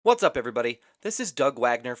What's up, everybody? This is Doug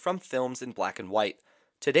Wagner from Films in Black and White.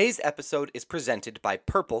 Today's episode is presented by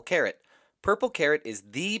Purple Carrot. Purple Carrot is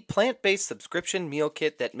the plant-based subscription meal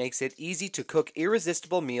kit that makes it easy to cook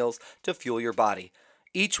irresistible meals to fuel your body.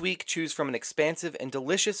 Each week, choose from an expansive and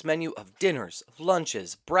delicious menu of dinners,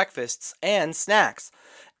 lunches, breakfasts, and snacks.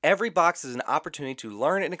 Every box is an opportunity to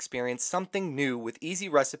learn and experience something new with easy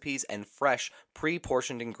recipes and fresh,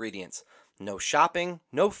 pre-portioned ingredients. No shopping,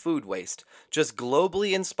 no food waste. Just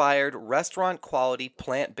globally inspired, restaurant-quality,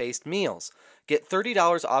 plant-based meals. Get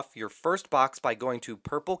 $30 off your first box by going to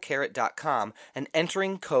purplecarrot.com and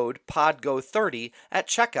entering code PODGO30 at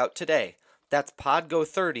checkout today. That's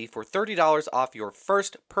PODGO30 for $30 off your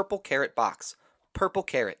first Purple Carrot box. Purple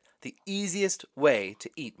Carrot, the easiest way to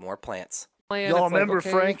eat more plants. Y'all remember okay.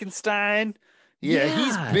 Frankenstein? Yeah,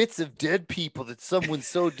 he's Yeah. bits of dead people that someone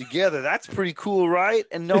sewed together. That's pretty cool, right?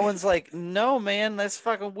 And no one's like, no, man, that's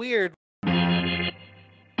fucking weird.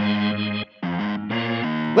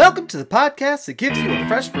 Welcome to the podcast that gives you a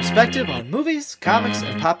fresh perspective on movies, comics,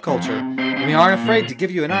 and pop culture. We aren't afraid to give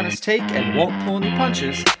you an honest take and won't pull any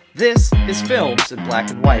punches. This is Films in Black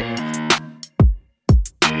and White.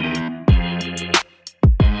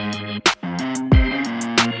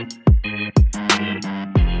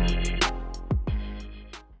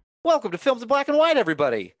 Welcome to Films in Black and White,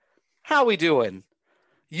 everybody. How we doing?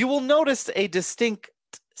 You will notice a distinct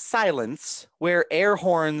silence where air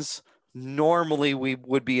horns normally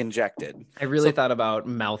would be injected. I really So- thought about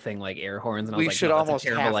mouthing like air horns, and I was We like, should no, that's almost a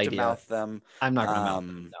terrible have idea. to mouth them. I'm not gonna mouth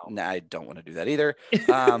them. No. Nah, I don't want to do that either.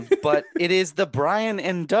 But it is the Brian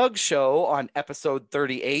and Doug show on episode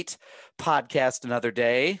 38, Podcast Another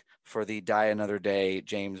Day, for the Die Another Day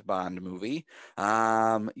James Bond movie.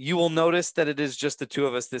 You will notice that it is just the two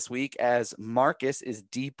of us this week, as Marcus is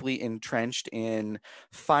deeply entrenched in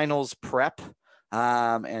finals prep.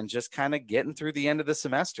 And just kind of getting through the end of the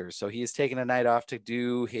semester. So he is taking a night off to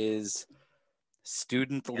do his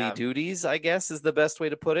studently Yeah. duties, I guess is the best way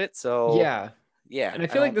to put it. So Yeah, yeah. and I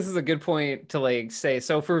feel like this is a good point to like say.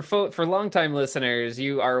 So for longtime listeners,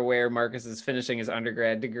 you are aware Marcus is finishing his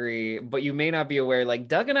undergrad degree, but you may not be aware. Like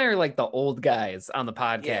Doug and I are like the old guys on the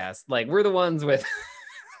podcast. Yeah. Like we're the ones with.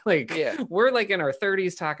 Like Yeah. we're like in our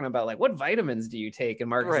 30s talking about like what vitamins do you take, and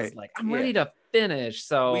Marcus is Right. like, I'm Yeah. ready to finish.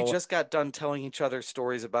 So We just got done telling each other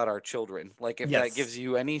stories about our children. Like if that Yes. gives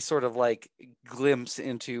you any sort of like glimpse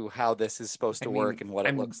into how this is supposed I to mean, work and what it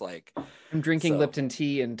I'm- looks like. I'm drinking So- Lipton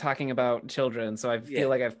tea and talking about children, so I feel Yeah.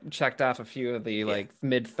 like I've checked off a few of the like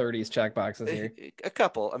mid 30s check boxes here. A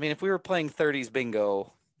couple. I mean, if we were playing 30s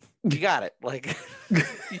bingo, you got it. Like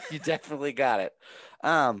you definitely got it.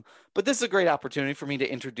 But this is a great opportunity for me to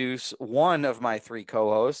introduce one of my three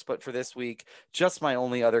co-hosts, but for this week, just my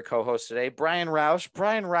only other co-host today, Brian Roush.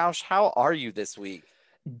 Brian Roush, how are you this week?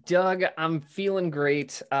 Doug, I'm feeling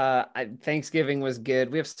great. Thanksgiving was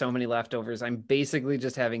good. We have so many leftovers. I'm basically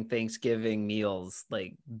just having Thanksgiving meals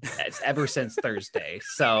like ever since Thursday.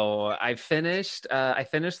 So I finished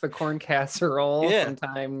the corn casserole Yeah.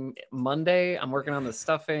 sometime Monday. I'm working on the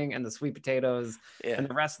stuffing and the sweet potatoes Yeah. and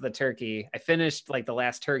the rest of the turkey. I finished like the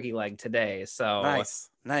last turkey leg today. So Nice.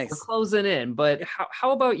 we're closing in. But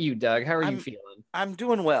how about you, Doug? How are you feeling? I'm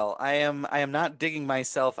doing well. I am not digging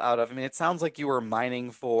myself out of. I mean, it sounds like you were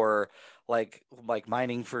mining for like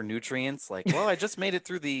mining for nutrients. Like, well, I just made it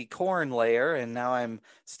through the corn layer and now I'm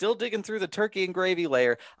still digging through the turkey and gravy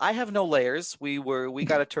layer. I have no layers. We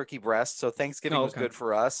got a turkey breast, so Thanksgiving was okay. good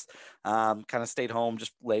for us. Kind of stayed home,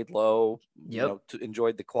 just laid low, Yep.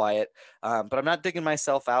 enjoyed the quiet. But I'm not digging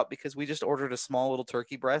myself out because we just ordered a small little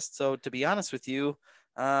turkey breast. So to be honest with you,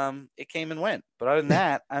 it came and went. But other than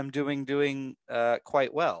that, I'm doing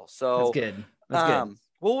quite well. So That's good. That's good.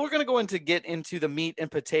 well, we're going to get into the meat and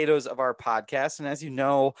potatoes of our podcast. And as you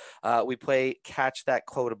know, we play Catch That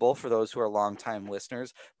Quotable for those who are longtime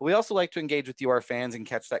listeners. But we also like to engage with you, our fans, and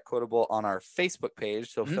catch that quotable on our Facebook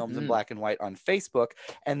page. So Films in Mhm. Black and White on Facebook.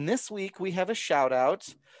 And this week we have a shout out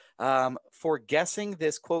for guessing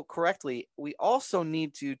this quote correctly. We also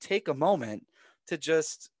need to take a moment to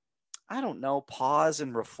just, I don't know, pause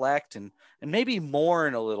and reflect and maybe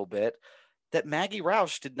mourn a little bit that Maggie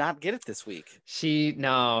Roush did not get it this week. She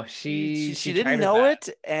She tried didn't her know best.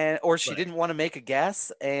 it, or she Right. didn't want to make a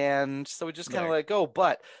guess, and so we just kind of Right. let it go.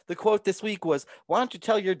 But the quote this week was, "Why don't you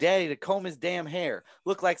tell your daddy to comb his damn hair?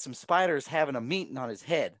 Look like some spiders having a meeting on his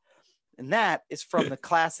head." And that is from the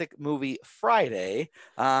classic movie Friday.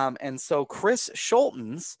 And so Chris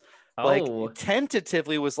Schultens like Oh,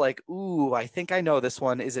 tentatively was like, "Ooh, I think I know this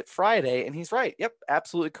one. Is it Friday?" And he's right. Yep,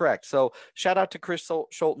 absolutely correct. So shout out to Chris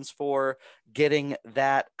Schultens for getting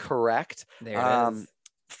that correct. there it is.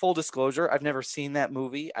 full disclosure, I've never seen that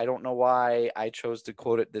movie. I don't know why I chose to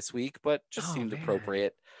quote it this week, but just Oh, seemed man.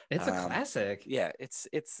 appropriate. It's a classic. Yeah, it's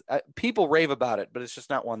people rave about it, but it's just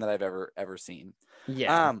not one that I've ever seen.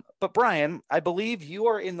 Yeah. But Brian, I believe you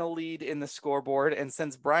are in the lead in the scoreboard, and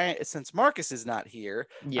since Marcus is not here,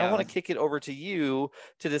 I want to kick it over to you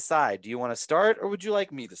to decide. Do you want to start, or would you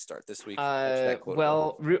like me to start this week?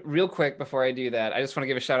 Well, real quick before I do that, I just want to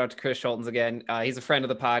give a shout out to Chris Schultens again. He's a friend of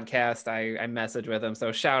the podcast. I messaged with him,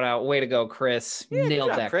 so shout out, way to go, Chris. Yeah, Nailed good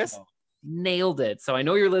job, that, Chris. Nailed it. So I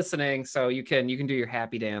know you're listening, so you can do your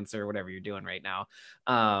happy dance or whatever you're doing right now.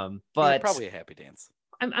 But probably a happy dance.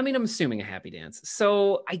 I'm assuming a happy dance.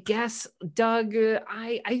 So I guess, Doug,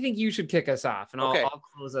 I think you should kick us off, and I'll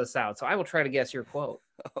close us out. So I will try to guess your quote.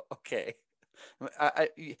 Okay.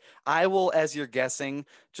 I will, as you're guessing,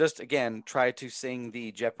 just again try to sing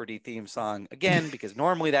the Jeopardy theme song again, because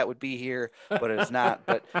normally that would be here, but it is not.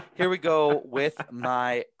 But here we go with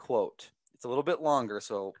my quote. It's a little bit longer,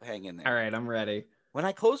 so hang in there. All right, I'm ready. When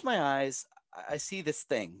I close my eyes, I see this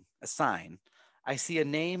thing, a sign. I see a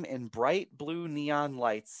name in bright blue neon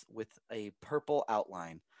lights with a purple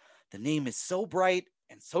outline. The name is so bright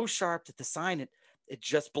and so sharp that the sign, it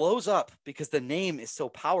just blows up because the name is so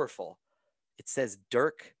powerful. It says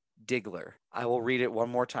Dirk Diggler. I will read it one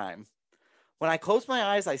more time. When I close my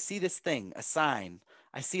eyes, I see this thing, a sign.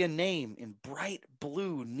 I see a name in bright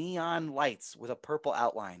blue neon lights with a purple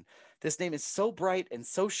outline. This name is so bright and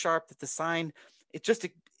so sharp that the sign, it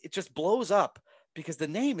just blows up because the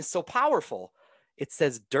name is so powerful. It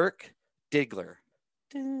says Dirk Diggler.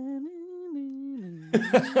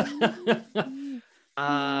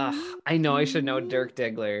 I know I should know Dirk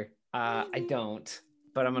Diggler. I don't,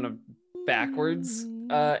 but I'm gonna backwards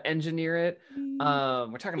engineer it.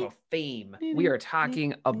 We're talking about fame. We are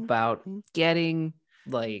talking about getting,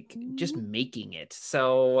 like, just making it.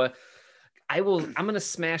 So I'm gonna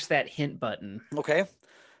smash that hint button. Okay.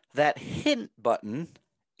 That hint button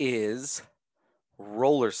is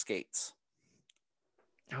roller skates.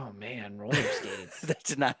 Oh man, roller skates. That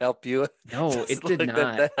did not help you. No, it did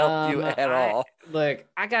not. That helped you at all. Look,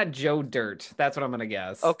 I got Joe Dirt. That's what I'm gonna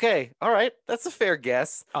guess. Okay, all right, that's a fair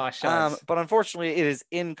guess. Oh, shucks. But unfortunately, it is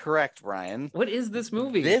incorrect, Brian. What is this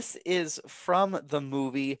movie? This is from the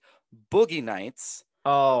movie Boogie Nights.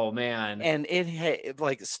 Oh man, and it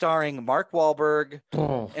like starring Mark Wahlberg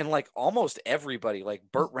and like almost everybody. Like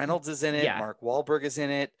Burt Reynolds is in it. Yeah. Mark Wahlberg is in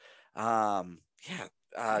it.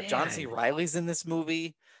 John C. Reilly's in this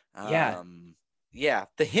movie. The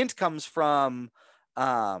hint comes from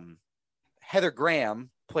Heather Graham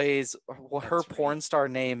plays her porn star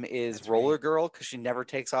name is Roller Girl because she never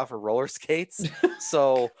takes off her roller skates.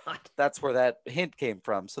 So that's where that hint came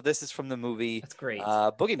from. So this is from the movie That's great.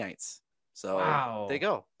 Boogie Nights. So there you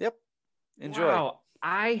go. Yep. Enjoy. Wow.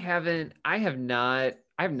 I have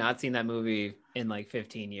not seen that movie in like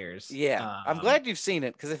 15 years. Yeah. I'm glad you've seen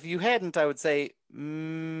it, because if you hadn't, I would say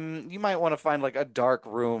you might want to find like a dark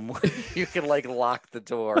room where you can like lock the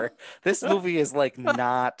door. This movie is like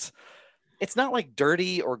it's not like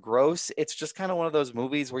dirty or gross. It's just kind of one of those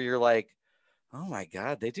movies where you're like, oh my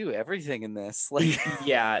God, they do everything in this. Like,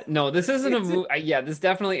 yeah, no, this isn't a movie. Yeah, this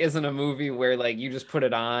definitely isn't a movie where like you just put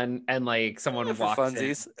it on and like someone walks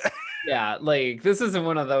funsies. in. Yeah, like this isn't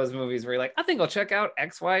one of those movies where you're like, I think I'll check out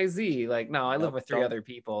XYZ. Like, no, I live with three other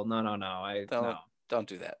people. No. Don't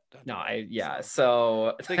do that.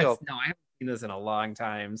 So there you go. No, I haven't seen this in a long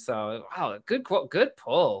time. So wow, good quote, good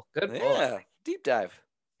pull. Yeah, deep dive.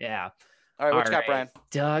 Yeah. All right, what you got, Brian?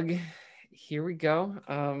 Doug, here we go.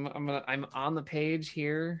 I'm on the page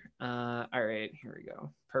here. All right, here we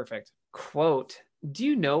go. Perfect. Quote: do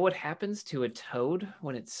you know what happens to a toad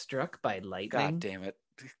when it's struck by lightning?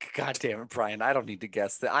 God damn it, Brian. I don't need to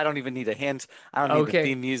guess that. I don't even need a hint. I don't need the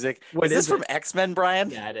theme music. Is this from X-Men,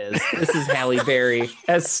 Brian? Yeah, it is. This is Halle Berry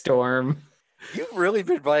as Storm. You've really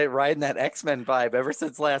been riding that X-Men vibe ever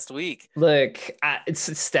since last week. Look,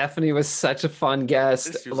 Stephanie was such a fun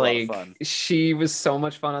guest. Like, she was so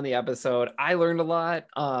much fun on the episode. I learned a lot,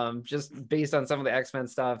 just based on some of the X-Men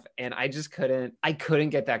stuff, and I couldn't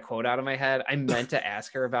get that quote out of my head. I meant to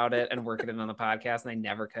ask her about it and work it in on the podcast, and I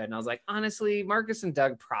never could. And I was like, honestly, Marcus and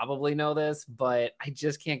Doug probably know this, but I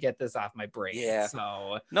just can't get this off my brain. Yeah.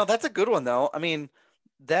 So no, that's a good one though. I mean,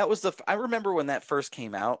 that was I remember when that first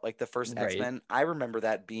came out, like the first X-Men, I remember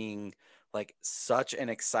that being like such an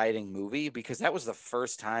exciting movie because that was the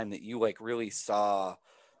first time that you like really saw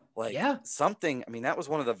like something. I mean, that was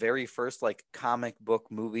one of the very first like comic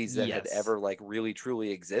book movies that had ever like really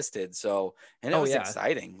truly existed. So, and it was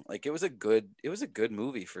exciting. Like it was a good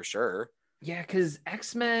movie for sure. Yeah, because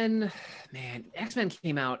X-Men, man, X-Men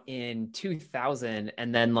came out in 2000,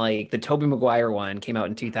 and then like the Tobey Maguire one came out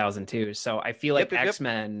in 2002. So I feel like Yep.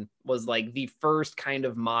 X-Men was like the first kind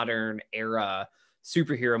of modern era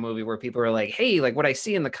superhero movie where people are like, hey, like what I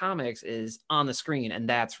see in the comics is on the screen, and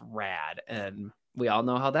that's rad. And we all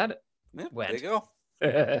know how that Yeah, there went. you go.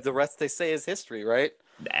 The rest they say is history, right?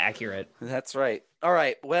 Accurate. That's right. All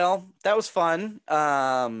right. Well, that was fun.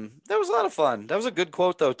 That was a lot of fun. That was a good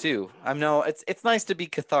quote though too. I know it's nice to be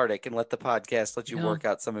cathartic and let the podcast let you Yeah. work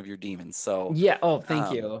out some of your demons. So Yeah. Oh, thank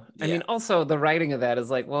Um, you. I yeah. mean, also the writing of that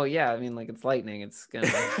is like, well, yeah. I mean, like it's lightning. It's gonna.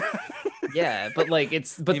 Yeah, but like but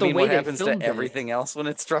you the mean way what they happens to filmed it, everything else when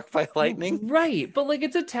it's struck by lightning? right? But like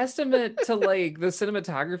it's a testament to like the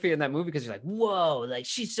cinematography in that movie because you're like, whoa, like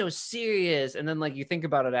she's so serious, and then like you think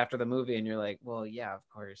about it after the movie and you're like, well, yeah, of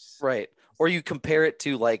course, Right. Or you compare it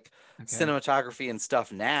to like okay. cinematography and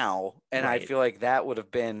stuff now, and I Right. feel like that would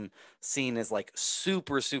have been seen as like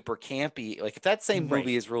super, super campy. Like if that same Right.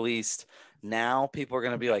 movie is released now, people are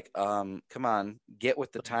gonna be like, come on, get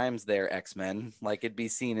with the times there, X-Men. Like it'd be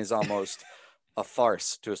seen as almost a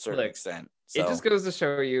farce to a certain Look, extent. It So just goes to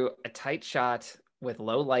show you a tight shot with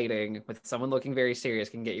low lighting with someone looking very serious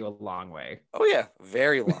can get you a long way. oh yeah,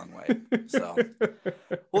 very long way. So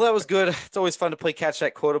well, that was good. It's always fun to play Catch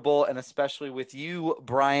That Quotable, and especially with you,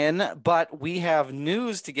 Brian. But we have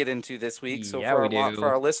news to get into this week. So Yeah, for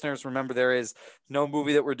our listeners, remember there is no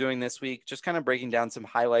movie that we're doing this week. Just kind of breaking down some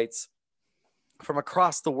highlights from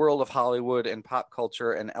across the world of Hollywood and pop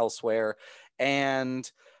culture and elsewhere. And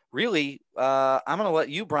really, I'm going to let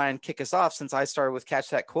you, Brian, kick us off since I started with Catch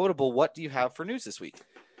That Quotable. What do you have for news this week?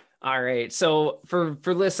 All right. So for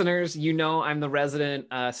listeners, you know I'm the resident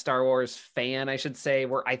Star Wars fan, I should say.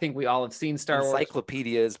 I think we all have seen Star Wars.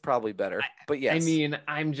 Encyclopedia is probably better, but yes. I mean,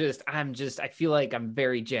 I feel like I'm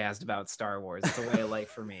very jazzed about Star Wars. It's a way of life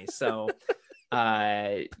for me. So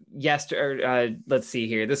let's see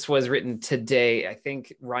here. This was written today. I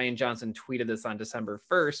think Rian Johnson tweeted this on December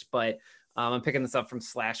 1st, but I'm picking this up from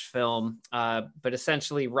 /film. But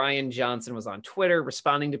essentially, Rian Johnson was on Twitter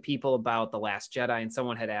responding to people about The Last Jedi, and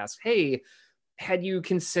someone had asked, hey, had you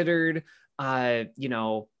considered,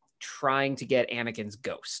 trying to get Anakin's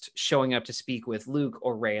ghost showing up to speak with Luke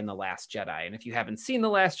or Rey in The Last Jedi? And if you haven't seen The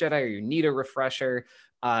Last Jedi or you need a refresher,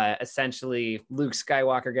 essentially Luke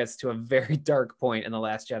Skywalker gets to a very dark point in The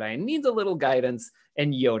Last Jedi and needs a little guidance,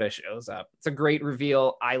 and Yoda shows up. It's a great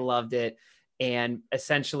reveal. I loved it. And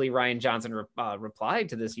essentially Rian Johnson replied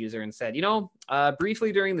to this user and said,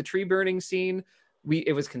 briefly during the tree burning scene,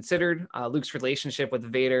 it was considered Luke's relationship with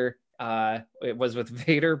Vader. It was with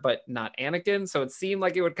Vader, but not Anakin. So it seemed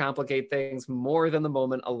like it would complicate things more than the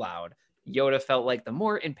moment allowed. Yoda felt like the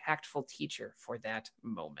more impactful teacher for that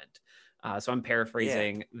moment. So I'm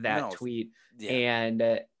paraphrasing that tweet. Yeah.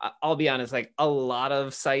 And I'll be honest, like a lot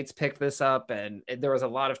of sites picked this up and there was a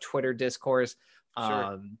lot of Twitter discourse.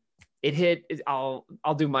 Sure. I'll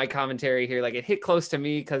do my commentary here. Like it hit close to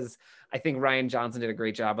me because I think Rian Johnson did a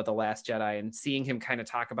great job with The Last Jedi, and seeing him kind of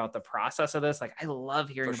talk about the process of this. Like I love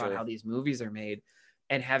hearing about how these movies are made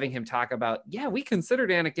and having him talk about, yeah, we considered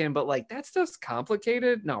Anakin, but like that stuff's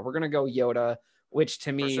complicated. No, we're going to go Yoda, which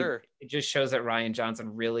to me, it just shows that Rian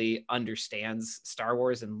Johnson really understands Star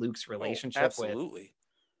Wars and Luke's relationship with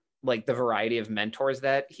like the variety of mentors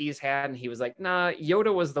that he's had. And he was like, nah,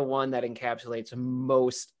 Yoda was the one that encapsulates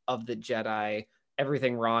most of the Jedi,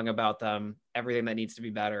 everything wrong about them, everything that needs to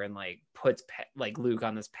be better, and like puts like Luke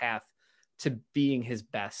on this path to being his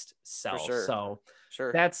best self. So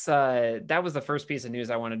that's that was the first piece of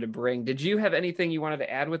news I wanted to bring. Did you have anything you wanted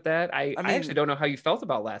to add with that? I actually don't know how you felt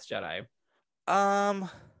about Last Jedi.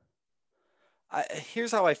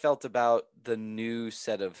 Here's how I felt about the new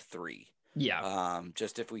set of 3. Yeah.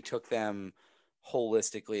 Just if we took them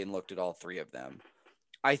holistically and looked at all 3 of them,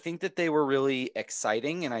 I think that they were really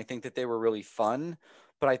exciting and I think that they were really fun.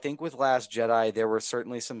 But I think with Last Jedi, there were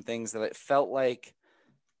certainly some things that it felt like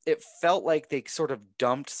they sort of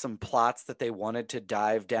dumped some plots that they wanted to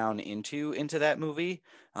dive down into that movie,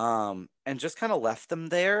 and just kind of left them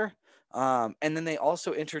there. And then they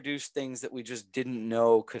also introduced things that we just didn't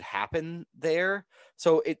know could happen there.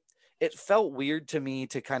 So it felt weird to me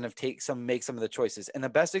to kind of make some of the choices. And the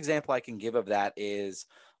best example I can give of that is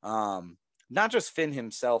not just Finn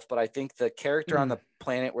himself, but I think the character on the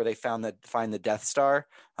planet where they find the Death Star.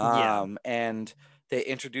 And they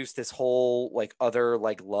introduced this whole like other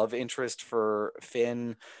like love interest for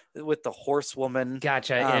Finn with the horsewoman.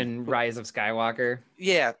 Gotcha. In Rise of Skywalker.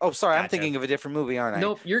 Yeah. Oh, sorry. Gotcha. I'm thinking of a different movie, aren't I?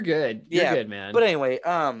 Nope. You're good. You're good, man. But anyway,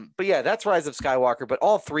 but yeah, that's Rise of Skywalker. But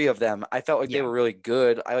all 3 of them, I felt like they were really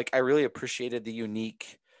good. I really appreciated the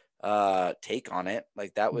unique take on it.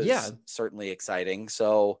 Like that was Yeah. certainly exciting.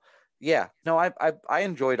 So yeah, no, I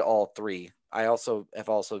enjoyed all three. I also have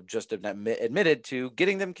just admitted to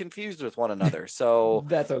getting them confused with one another. So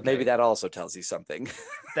That's okay. maybe that also tells you something.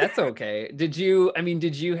 That's okay. Did you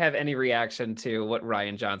have any reaction to what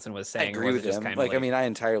Ryan Johnson was I saying? agree with just him. kind of Like, I mean, I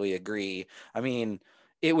entirely agree. I mean,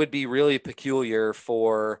 it would be really peculiar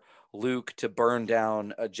for Luke to burn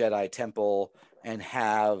down a Jedi temple and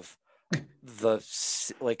have the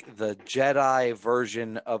Jedi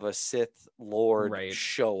version of a Sith Lord Right.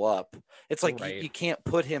 show up. It's like Right. you can't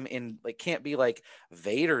put him in, like, can't be like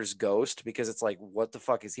Vader's ghost, because it's like, what the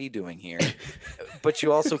fuck is he doing here? But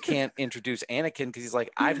you also can't introduce Anakin because he's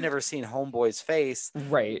like, I've never seen Homeboy's face,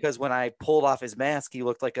 Right. because when I pulled off his mask, he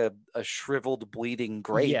looked like a shriveled, bleeding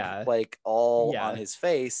grape, Yeah. like all Yeah. on his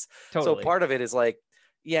face. Totally. So part of it is like,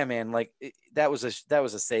 yeah, man, like that was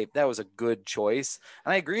a good choice.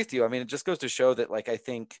 And I agree with you. I mean, it just goes to show that, like, I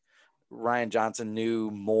think Ryan Johnson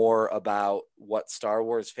knew more about what Star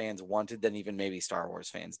Wars fans wanted than even maybe Star Wars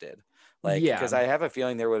fans did. Like, Yeah. because I have a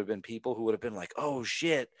feeling there would have been people who would have been like, oh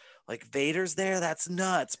shit, like Vader's there, that's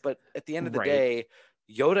nuts. But at the end of the Right. day,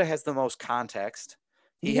 Yoda has the most context.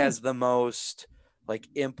 He Yeah. has the most like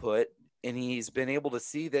input, and he's been able to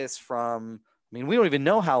see this from, I mean, we don't even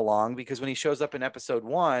know how long, because when he shows up in episode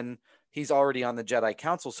 1, he's already on the Jedi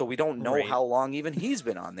Council. So we don't know Right. how long even he's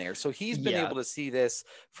been on there. So he's been Yeah. able to see this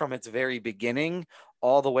from its very beginning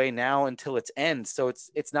all the way now until its end. So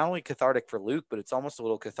it's not only cathartic for Luke, but it's almost a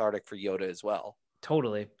little cathartic for Yoda as well.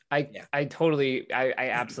 Totally. Yeah. I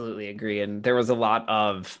absolutely agree. And there was a lot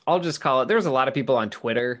of, I'll just call it, there was a lot of people on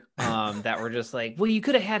Twitter that were just like, well, you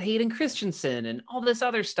could have had Hayden Christensen and all this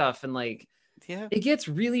other stuff. And like, Yeah. it gets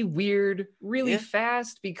really weird really Yeah.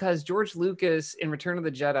 fast, because George Lucas in Return of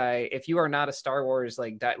the Jedi, if you are not a Star Wars,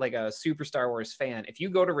 like a super Star Wars fan, if you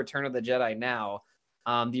go to Return of the Jedi now,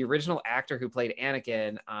 the original actor who played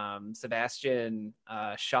Anakin, Sebastian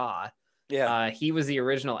Shaw, Yeah. he was the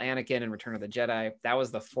original Anakin in Return of the Jedi. That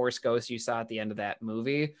was the Force ghost you saw at the end of that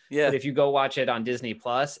movie. Yeah. But if you go watch it on Disney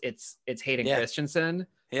Plus, it's Hayden Yeah. Christensen,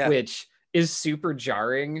 Yeah. which is super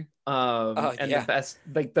jarring. And yeah.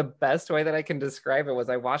 the best way that I can describe it was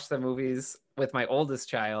I watched the movies with my oldest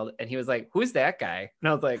child, and he was like, "Who's that guy?" And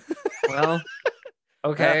I was like, "Well,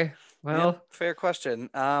 okay, well." Yeah, fair question.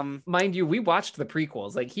 Mind you, we watched the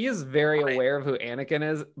prequels. Like, he is very Right. aware of who Anakin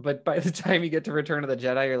is, but by the time you get to Return of the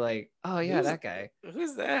Jedi, you're like, "Oh yeah, Who's- that guy."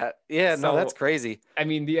 Who's that? Yeah, no, So- that's crazy. I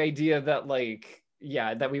mean, the idea that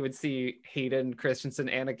that we would see Hayden Christensen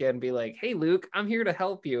Anakin be like, "Hey Luke, I'm here to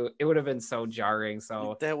help you." It would have been so jarring.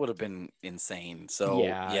 So That would have been insane. So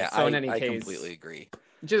Yeah, so in any I case- completely agree.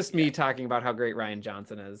 just me talking about how great Ryan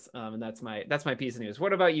Johnson is. And that's my piece of news.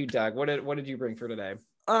 What about you, Doug? What did you bring for today?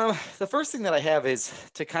 The first thing that I have is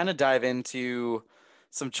to kind of dive into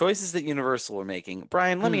some choices that Universal are making.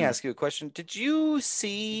 Brian, let me ask you a question. Did you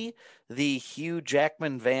see the Hugh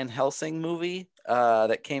Jackman Van Helsing movie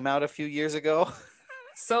that came out a few years ago?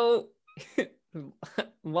 So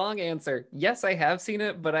long answer. Yes, I have seen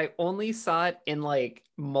it, but I only saw it in like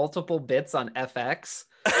multiple bits on FX.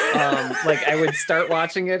 Like, I would start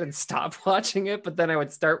watching it and stop watching it, but then I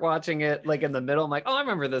would start watching it like in the middle. I'm like, oh, I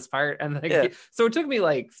remember this part. And like, Yeah. so it took me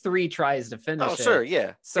like 3 tries to finish Oh, it. sure,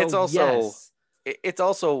 yeah. So it's also yes. it's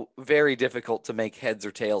also very difficult to make heads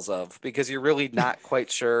or tails of, because you're really not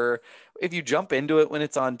quite sure if you jump into it when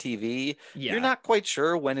it's on TV. Yeah. You're not quite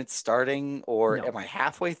sure when it's starting, or No. am I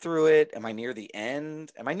halfway through it? Am I near the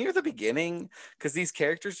end? Am I near the beginning? Because these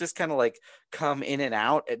characters just kind of like come in and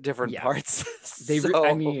out at different Yeah. parts.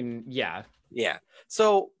 I mean, yeah. Yeah.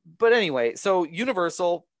 So, but anyway, so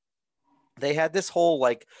Universal, they had this whole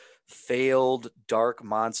like failed dark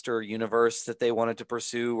monster universe that they wanted to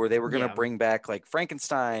pursue, where they were going to Yeah. bring back like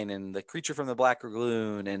Frankenstein and the Creature from the Black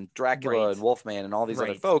Lagoon and Dracula Right. and Wolfman and all these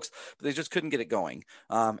other Right. folks, but they just couldn't get it going.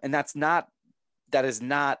 And that is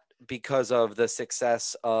not because of the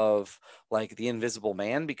success of like The Invisible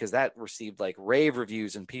Man, because that received like rave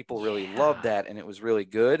reviews and people really loved Yeah. that, and it was really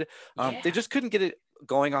good. They Yeah. just couldn't get it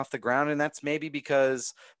going off the ground, and that's maybe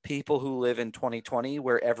because people who live in 2020,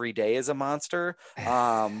 where every day is a monster,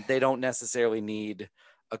 they don't necessarily need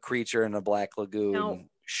a creature in a black lagoon Now-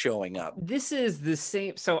 showing up. This is the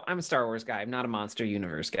same. So I'm a Star Wars guy. I'm not a Monster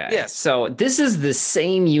Universe guy. Yes. So this is the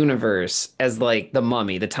same universe as like the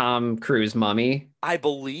Mummy, the Tom Cruise Mummy. I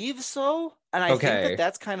believe so. And I think Okay. that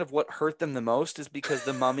that's kind of what hurt them the most, is because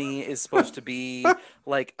the Mummy is supposed to be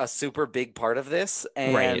like a super big part of this,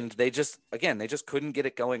 and Right. they just couldn't get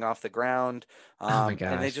it going off the ground. Oh my And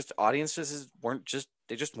they gosh. just audiences weren't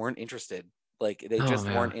interested. Like they Oh, just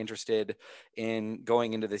man. weren't interested in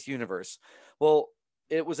going into this universe. Well,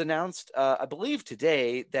 it was announced, I believe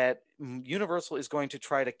today, that Universal is going to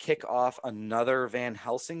try to kick off another Van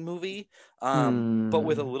Helsing movie, but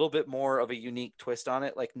with a little bit more of a unique twist on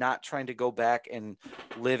it, like not trying to go back and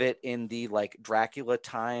live it in the like Dracula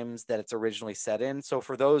times that it's originally set in. So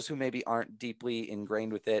for those who maybe aren't deeply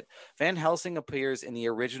ingrained with it, Van Helsing appears in the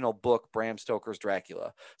original book, Bram Stoker's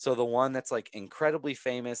Dracula. So the one that's like incredibly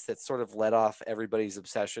famous, that sort of led off everybody's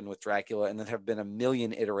obsession with Dracula, and there have been a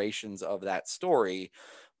million iterations of that story.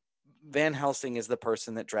 Van Helsing is the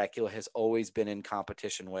person that Dracula has always been in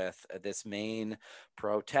competition with, this main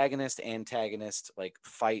protagonist, antagonist, like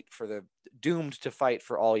fight for the doomed to fight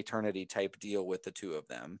for all eternity type deal with the two of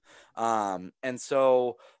them. And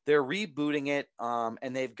so they're rebooting it,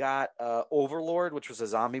 and they've got Overlord, which was a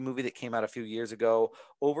zombie movie that came out a few years ago.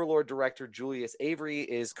 Overlord director Julius Avery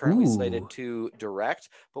is currently slated to direct.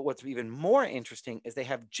 But what's even more interesting is they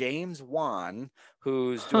have James Wan,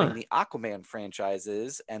 who's doing the Aquaman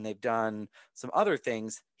franchises, and they've done some other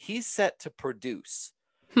things. He's set to produce.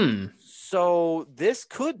 So this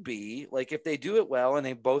could be like, if they do it well and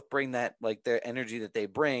they both bring that, like their energy that they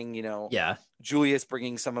bring, you know, Julius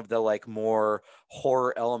bringing some of the like more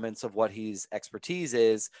horror elements of what his expertise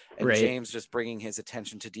is, and James just bringing his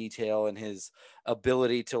attention to detail and his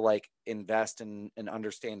ability to like invest and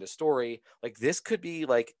understand a story. Like this could be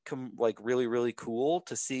like really, really cool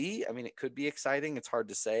to see. I mean, it could be exciting. It's hard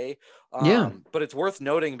to say. But it's worth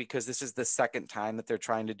noting because this is the second time that they're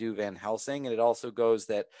trying to do Van Helsing. And it also goes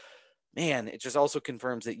that, man, it just also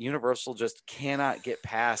confirms that Universal just cannot get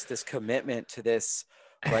past this commitment to this,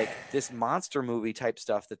 like this monster movie type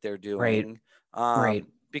stuff that they're doing.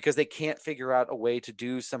 Because they can't figure out a way to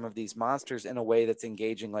do some of these monsters in a way that's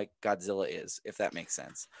engaging like Godzilla is, if that makes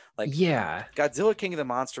sense. Like, Godzilla King of the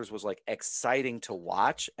Monsters was like exciting to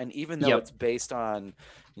watch. And even though it's based on,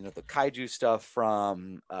 you know, the kaiju stuff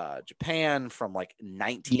from Japan from like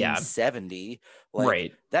 1970,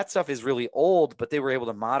 like that stuff is really old, but they were able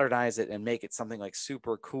to modernize it and make it something like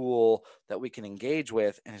super cool that we can engage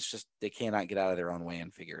with. And it's just, they cannot get out of their own way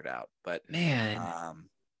and figure it out. But man,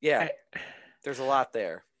 there's a lot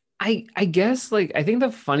there. I guess like, I think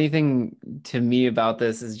the funny thing to me about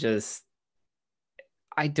this is just,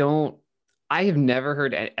 I've never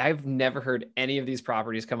heard any of these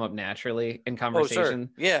properties come up naturally in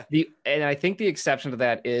conversation. And I think the exception to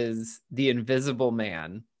that is The Invisible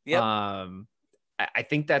Man. I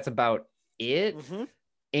think that's about it.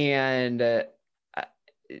 And The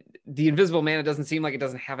Invisible Man, it doesn't seem like it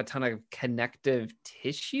doesn't have a ton of connective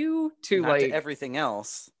tissue to Not to everything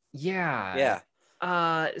else.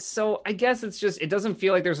 So I guess it's just, it doesn't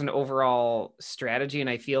feel like there's an overall strategy. And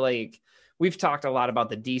I feel like we've talked a lot about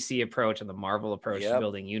the DC approach and the Marvel approach to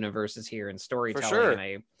building universes here and storytelling.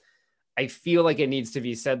 And I feel like it needs to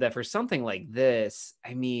be said that for something like this,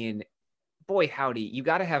 I mean, boy, howdy, you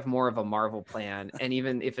got to have more of a Marvel plan. And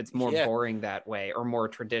even if it's more boring that way or more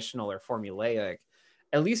traditional or formulaic,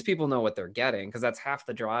 at least people know what they're getting, because that's half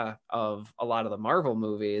the draw of a lot of the Marvel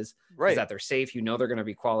movies, is that they're safe. You know, they're going to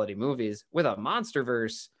be quality movies. With a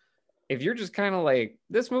MonsterVerse, if you're just kind of like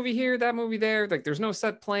this movie here, that movie there, like there's no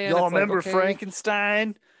set plan. Y'all remember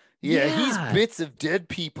Frankenstein? Yeah, he's bits of dead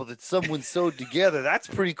people that someone sewed together. That's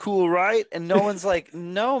pretty cool, right? And no one's like,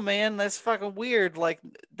 no, man, that's fucking weird. Like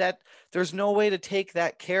that, there's no way to take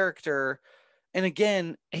that character. And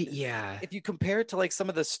again, if you compare it to like some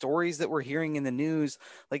of the stories that we're hearing in the news,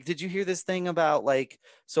 like, did you hear this thing about like,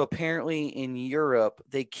 so apparently in Europe,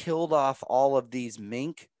 they killed off all of these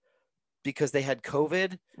mink because they had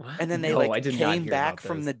COVID, and then they came back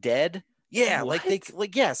from the dead. Yeah. What?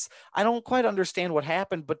 Yes, I don't quite understand what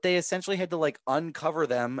happened, but they essentially had to like uncover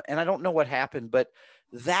them. And I don't know what happened, but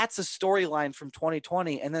that's a storyline from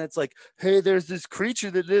 2020. And then it's like, hey, there's this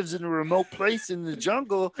creature that lives in a remote place in the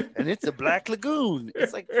jungle, and it's a black lagoon.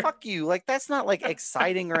 It's like, fuck you. Like, that's not like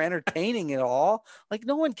exciting or entertaining at all. Like,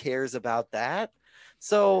 no one cares about that.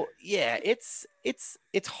 So yeah, it's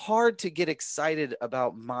hard to get excited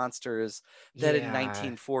about monsters that in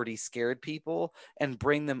 1940 scared people and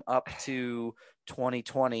bring them up to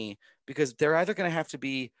 2020, because they're either going to have to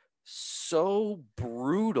be so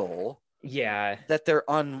brutal that they're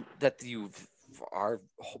that you are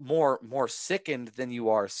more sickened than you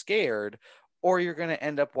are scared, or you're going to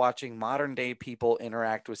end up watching modern day people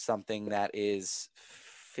interact with something that is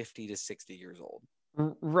 50 to 60 years old.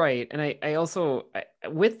 Right. And I also,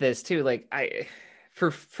 with this too, like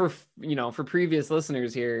for previous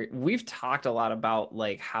listeners here, we've talked a lot about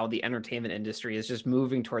like how the entertainment industry is just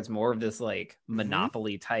moving towards more of this like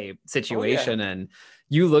monopoly type situation. And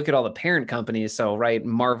you look at all the parent companies. So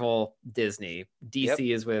Marvel, Disney,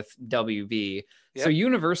 DC is with WB. So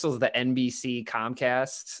Universal's the NBC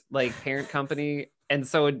Comcast like parent company. And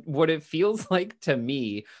so what it feels like to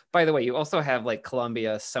me, by the way, you also have like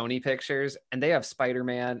Columbia, Sony Pictures, and they have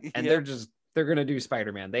Spider-Man, and Yep. they're going to do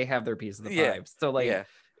Spider-Man. They have their piece of the Yeah. pie. So like, Yeah.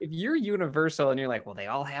 if you're Universal and you're like, well, they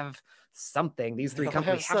all have something, these three They all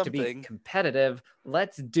companies have have to be something. competitive.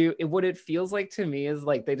 Let's do it. What it feels like to me is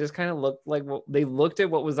like they just kind of looked like they looked at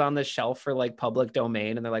what was on the shelf for like public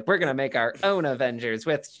domain, and they're like, we're gonna make our own Avengers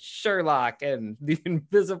with Sherlock and the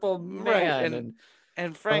Invisible Man Right,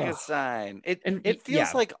 and Frankenstein. It feels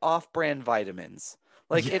yeah. like off-brand vitamins.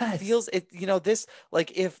 Like it Yes. feels this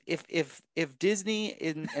like if Disney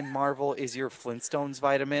and Marvel is your Flintstones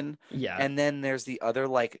vitamin, Yeah. and then there's the other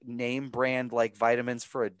like name brand like vitamins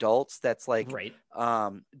for adults that's like Right.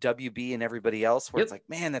 WB and everybody else, where it's Yep. like,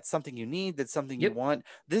 man, that's something you need, that's something Yep. you want.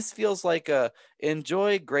 This feels like a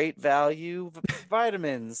enjoy great value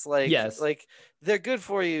vitamins. Yes. Like they're good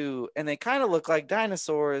for you, and they kind of look like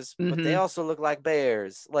dinosaurs, but they Mhm. also look like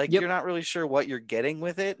bears. Like Yep. you're not really sure what you're getting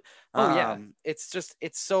with it. Oh, yeah. It's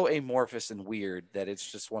so amorphous and weird that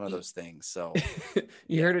it's just one of those things. So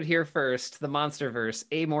You heard it here first. The Monsterverse,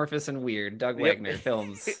 amorphous and weird. Doug Yep. Wagner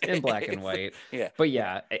films in black and white. yeah. But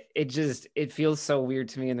yeah, it feels so weird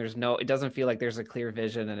to me, and it doesn't feel like there's a clear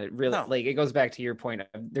vision, and it really No. like it goes back to your point.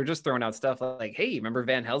 They're just throwing out stuff like, hey, remember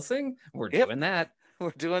Van Helsing? We're Yep. doing that. We're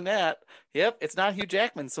doing that. Yep, it's not Hugh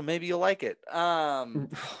Jackman, so maybe you'll like it. Oh,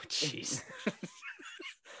 jeez.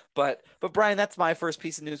 But Brian, that's my first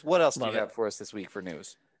piece of news. What else do Love you it. have for us this week for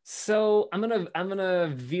news? So I'm gonna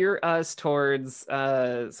veer us towards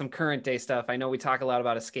some current day stuff. I know we talk a lot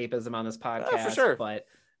about escapism on this podcast, sure. but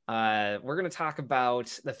we're gonna talk about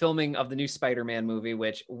the filming of the new Spider-Man movie,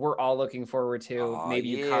 which we're all looking forward to. Oh, Maybe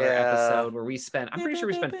you caught our yeah. episode where I'm pretty sure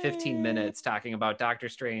we spent 15 minutes talking about Doctor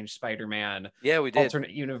Strange, Spider-Man, Yeah, we did.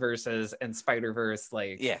 alternate universes, and Spider-Verse.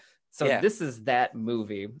 Yeah. So Yeah. this is that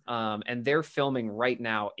movie, and they're filming right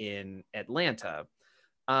now in Atlanta.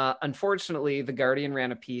 Unfortunately, The Guardian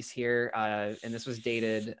ran a piece here, and this was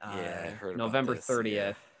dated I heard about November this, 30th.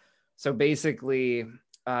 yeah. So basically,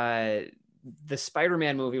 the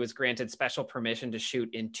Spider-Man movie was granted special permission to shoot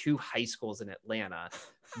in 2 high schools in Atlanta.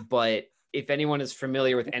 But if anyone is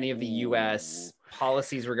familiar with any of the U.S.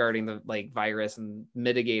 policies regarding the virus and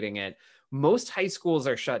mitigating it, most high schools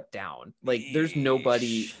are shut down. Like there's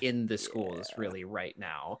nobody Yeesh. in the schools Yeah. really right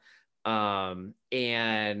now.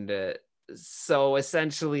 So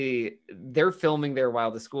essentially they're filming there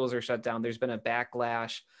while the schools are shut down. There's been a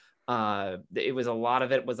backlash. It was a lot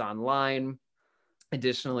of it was online.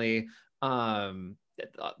 Additionally,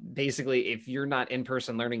 basically if you're not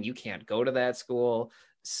in-person learning, you can't go to that school.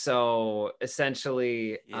 So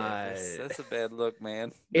essentially, that's a bad look,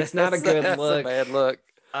 man. It's not a good That's look. a bad look.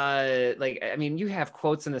 You have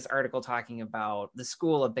quotes in this article talking about the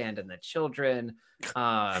school abandoned the children.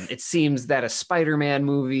 It seems that a Spider-Man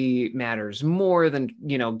movie matters more than,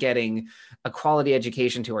 getting a quality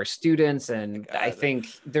education to our students. And God. I think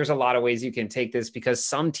there's a lot of ways you can take this because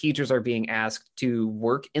some teachers are being asked to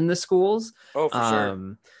work in the schools. Oh, for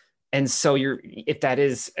sure. And so if that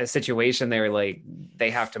is a situation there, like they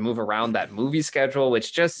have to move around that movie schedule,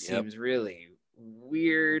 which just Yep. seems really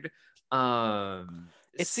weird.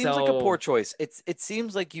 It seems like a poor choice. It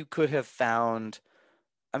seems like you could have found.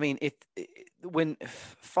 I mean,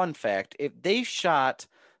 fun fact, if they shot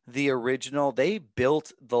the original, they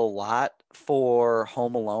built the lot for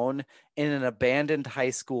Home Alone in an abandoned high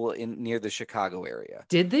school near the Chicago area.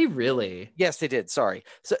 Did they really? Yes, they did. Sorry.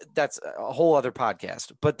 So that's a whole other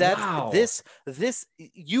podcast. But that's Wow. this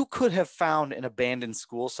you could have found an abandoned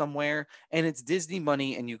school somewhere, and it's Disney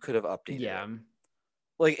money, and you could have updated Yeah. it.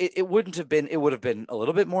 Like it would have been a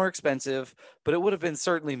little bit more expensive, but it would have been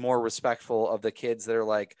certainly more respectful of the kids that are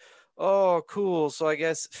like, oh, cool. So I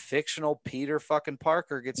guess fictional Peter fucking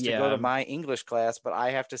Parker gets to go Yeah. to my English class, but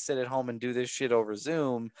I have to sit at home and do this shit over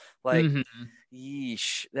Zoom. Like, Mhm.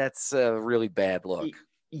 yeesh, that's a really bad look.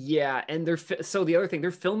 Yeah, and so the other thing, they're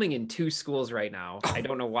filming in 2 schools right now. I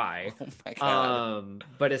don't know why. Oh my god.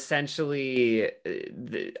 But essentially,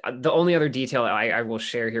 the only other detail I will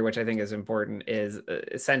share here, which I think is important, is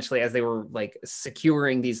essentially as they were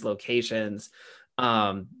securing these locations,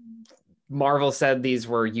 Marvel said these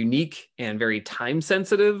were unique and very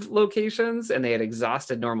time-sensitive locations, and they had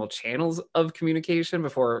exhausted normal channels of communication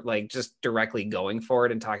before just directly going for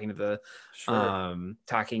it and talking to the Sure. I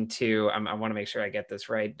want to make sure I get this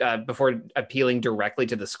right, before appealing directly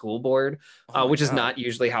to the school board, Oh my which is God. not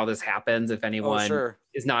usually how this happens. If anyone sure.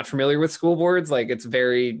 is not familiar with school boards, it's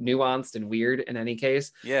very nuanced and weird in any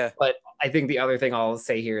case. Yeah. But I think the other thing I'll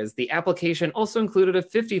say here is the application also included a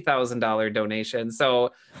 $50,000 donation.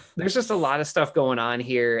 So there's just a lot of stuff going on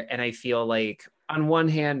here. And I feel like on one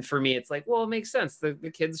hand, for me, it's like, well, it makes sense. The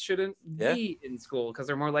kids shouldn't Yeah. be in school because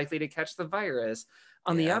they're more likely to catch the virus.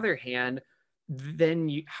 On the Yeah. other hand,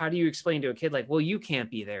 then how do you explain to a kid like, well, you can't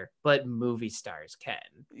be there, but movie stars can?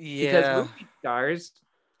 Because Yeah. movie stars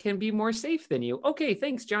can be more safe than you. Okay,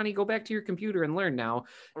 thanks, Johnny. Go back to your computer and learn now.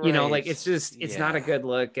 You know, like it's just it's not a Yeah. good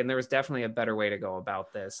look, and there was definitely a better way to go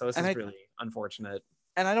about this. So this And is I- really unfortunate.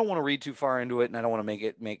 And I don't want to read too far into it, and I don't want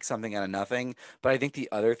to make something out of nothing. But I think the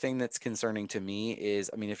other thing that's concerning to me is,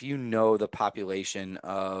 I mean, if you know the population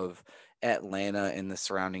of Atlanta and the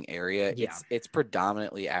surrounding area, Yeah. it's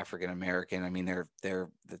predominantly African American. I mean, the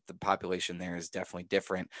population there is definitely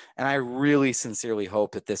different. And I really sincerely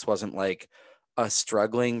hope that this wasn't like a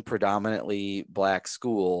struggling predominantly black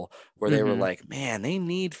school where they were Mhm. like, man, they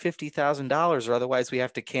need $50,000 or otherwise we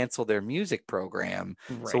have to cancel their music program.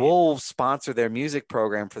 So Right. we'll sponsor their music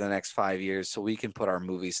program for the next 5 years so we can put our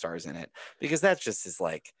movie stars in it, because that just is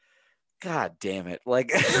like, God damn it.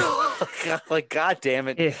 Like, God damn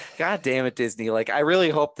it. Eh, God damn it, Disney. Like, I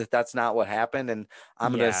really hope that that's not what happened. And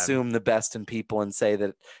I'm going to Yeah. assume the best in people and say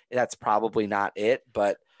that that's probably not it,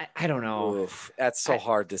 but I don't know. oof, that's so I-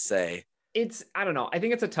 hard to say. I don't know. I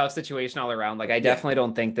think it's a tough situation all around. Like I Yeah. definitely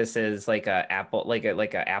don't think this is like a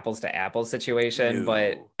apples to apples situation,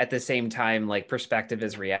 but No. at the same time, like perspective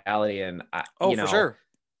is reality, and Oh, you for know, sure.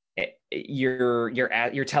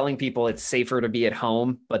 you're telling people it's safer to be at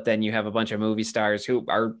home, but then you have a bunch of movie stars who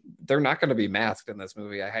they're not going to be masked in this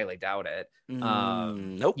movie. I highly doubt it.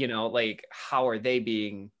 Nope. You know, like how are they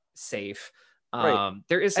being safe? Right.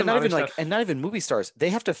 There is some And not other even stuff. and not even movie stars.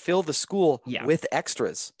 They have to fill the school Yeah. with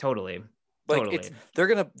extras. Totally. Like Totally.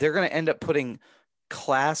 they're gonna end up putting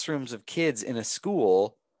classrooms of kids in a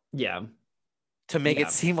school Yeah. to make Yeah.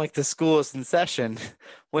 it seem like the school is in session,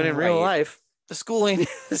 when in real Right. life the school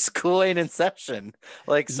ain't in session.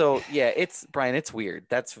 Like, so yeah, it's Brian, it's weird.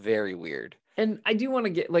 That's very weird. And I do want to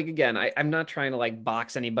get like again, I'm not trying to like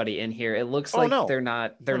box anybody in here. It looks Oh, like no. they're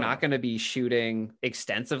not No. going to be shooting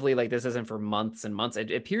extensively. Like this isn't for months and months.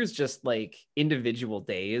 It appears just like individual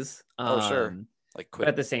days. Oh, sure. Like But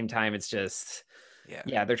at the same time, it's just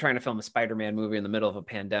yeah. they're trying to film a Spider-Man movie in the middle of a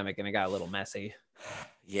pandemic, and it got a little messy.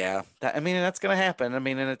 Yeah, I mean, and that's gonna happen. I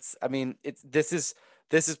mean, this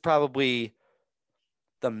is probably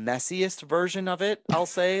the messiest version of it. I'll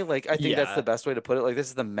say, like, I think that's Yeah. the best way to put it. Like, this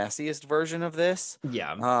is the messiest version of this.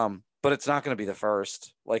 Yeah. But it's not gonna be the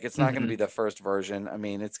first. Like, it's not gonna Mhm. be the first version. I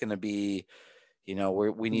mean, it's gonna be,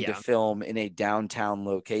 we need to Yeah. film in a downtown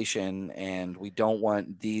location, and we don't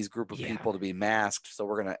want these group of Yeah. people to be masked. So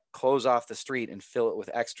we're gonna close off the street and fill it with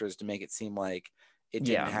extras to make it seem like it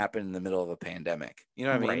didn't Yeah. happen in the middle of a pandemic. You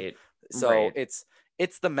know what I mean? Right. So Right. it's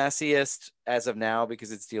the messiest as of now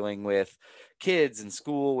because it's dealing with kids in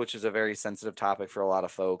school, which is a very sensitive topic for a lot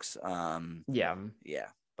of folks. Yeah.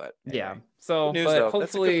 But Yeah. anyway. So, Good news, but though.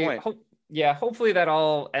 That's a good hopefully, point. hopefully that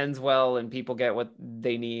all ends well and people get what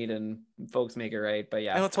they need and folks make it right. But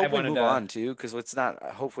yeah, And let's I hope we wanted move to- on too, because it's not.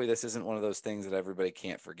 Hopefully, this isn't one of those things that everybody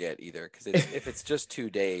can't forget either. Because if it's just 2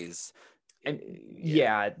 days, And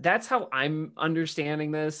yeah, that's how I'm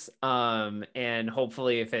understanding this. And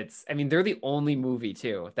hopefully if it's, I mean, they're the only movie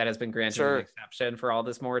too that has been granted Sure. an exception for all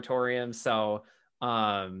this moratorium. So,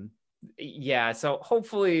 yeah, so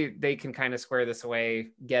hopefully they can kind of square this away,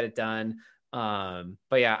 get it done.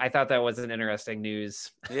 But yeah, I thought that was an interesting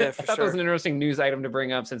news. Yeah, I for thought that was sure. an interesting news item to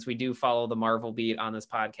bring up since we do follow the Marvel beat on this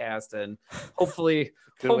podcast, and hopefully,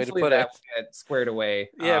 Good way to put that it. will get squared away.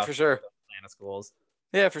 Yeah, for sure. the Atlanta schools.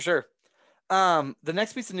 Yeah, for sure. The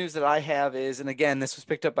next piece of news that I have is, and again, this was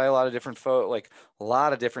picked up by a lot of different like a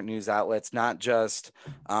lot of different news outlets, not just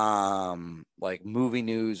like movie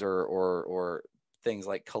news or things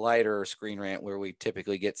like Collider or Screen Rant, where we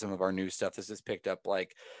typically get some of our news stuff. This is picked up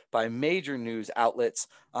like by major news outlets,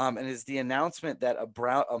 and is the announcement that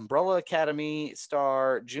Umbrella Academy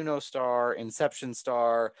star, Juno star, Inception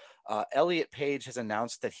star, Elliot Page has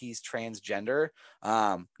announced that he's transgender.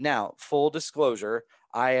 Now, full disclosure,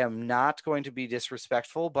 I am not going to be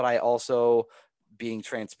disrespectful, but I also, being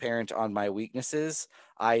transparent on my weaknesses,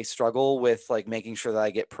 I struggle with like making sure that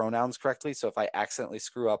I get pronouns correctly. So if I accidentally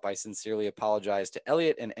screw up, I sincerely apologize to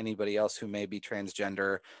Elliot and anybody else who may be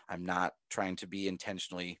transgender. I'm not trying to be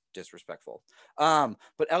intentionally disrespectful.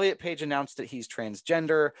 But Elliot Page announced that he's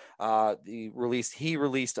transgender. He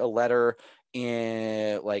released a letter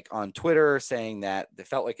on Twitter saying that they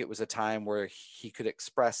felt like it was a time where he could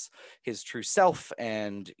express his true self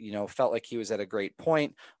and, felt like he was at a great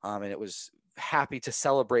point. And it was happy to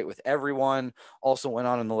celebrate with everyone. Also went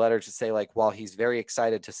on in the letter to say, like, while he's very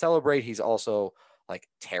excited to celebrate, he's also like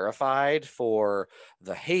terrified for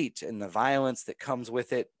the hate and the violence that comes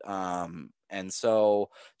with it. And so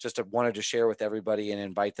just wanted to share with everybody and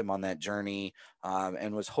invite them on that journey,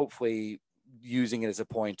 and was hopefully using it as a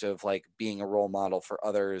point of like being a role model for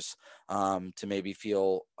others, to maybe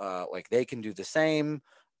feel like they can do the same.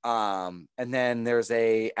 And then there's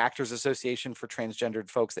a Actors Association for Transgendered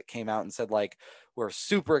Folks that came out and said, like, we're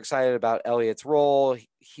super excited about Elliot's role.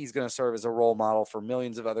 He's going to serve as a role model for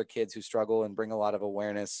millions of other kids who struggle and bring a lot of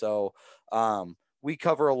awareness. So we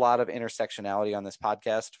cover a lot of intersectionality on this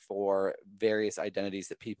podcast for various identities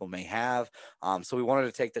that people may have. So we wanted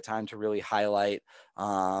to take the time to really highlight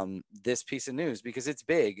this piece of news because it's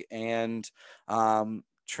big, and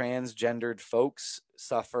transgendered folks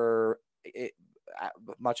suffer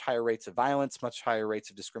much higher rates of violence, much higher rates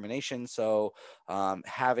of discrimination. So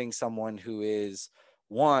having someone who is,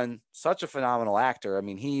 one, such a phenomenal actor. I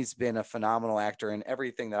mean, he's been a phenomenal actor in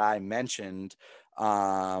everything that I mentioned,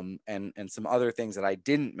 and some other things that I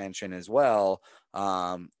didn't mention as well.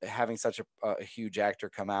 Having such a huge actor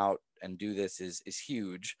come out and do this is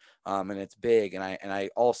huge, and it's big. And I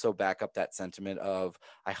also back up that sentiment of,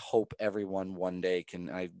 I hope everyone one day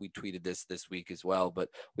we tweeted this week as well, but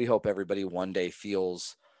we hope everybody one day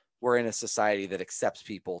feels we're in a society that accepts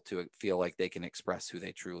people to feel like they can express who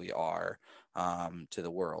they truly are, to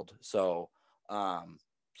the world. So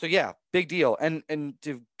yeah, big deal. And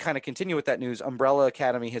to kind of continue with that news, Umbrella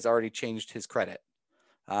Academy has already changed his credit,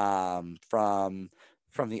 from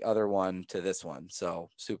the other one to this one. So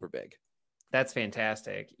super big. That's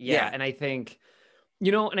fantastic. Yeah. And I think,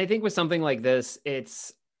 with something like this,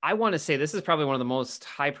 I want to say this is probably one of the most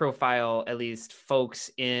high profile, at least folks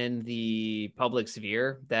in the public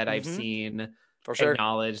sphere that I've seen for sure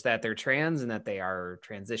acknowledge that they're trans and that they are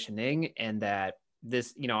transitioning, and that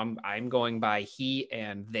this, I'm going by he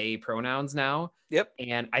and they pronouns now. Yep.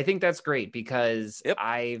 And I think that's great because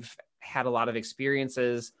I've had a lot of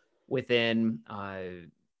experiences within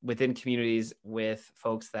communities with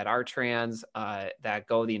folks that are trans, that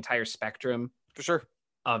go the entire spectrum for sure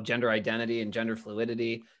of gender identity and gender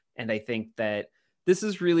fluidity. And I think that this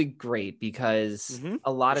is really great because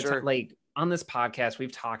a lot of time, like on this podcast,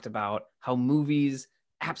 we've talked about how movies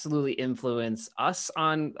absolutely influence us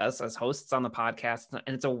as hosts on the podcast.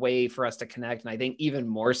 And it's a way for us to connect. And I think even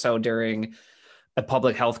more so during a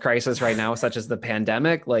public health crisis right now, such as the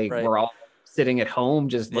pandemic, we're all sitting at home,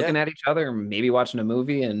 just looking at each other, maybe watching a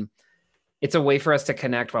movie. And it's a way for us to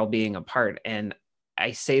connect while being apart. And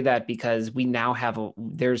I say that because we now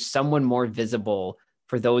there's someone more visible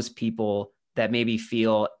for those people that maybe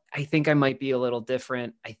feel, I think I might be a little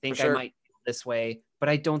different. I think I might feel this way, but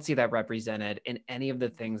I don't see that represented in any of the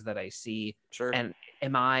things that I see. Sure. And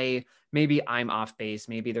maybe I'm off base.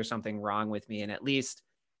 Maybe there's something wrong with me. And at least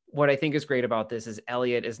what I think is great about this is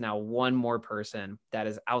Elliot is now one more person that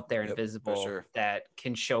is out there and visible, that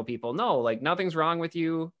can show people, no, like nothing's wrong with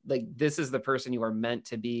you. Like this is the person you are meant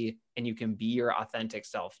to be, and you can be your authentic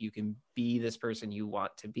self. You can be this person you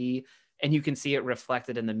want to be, and you can see it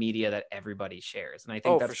reflected in the media that everybody shares. And I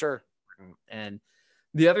think that's for sure. important. And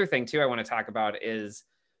the other thing too, I want to talk about is,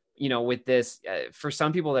 with this, for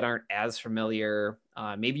some people that aren't as familiar,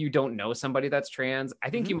 maybe you don't know somebody that's trans.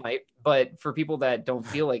 I think you might, but for people that don't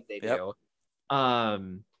feel like they do,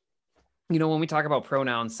 when we talk about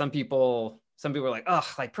pronouns, some people are like, oh,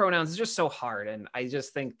 like pronouns is just so hard. And I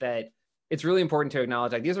just think that it's really important to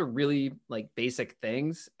acknowledge, like, these are really like basic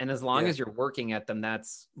things. And as long as you're working at them,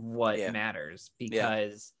 that's what matters,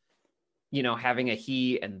 because, having a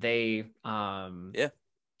he and they,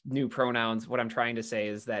 new pronouns, what I'm trying to say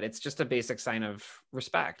is that it's just a basic sign of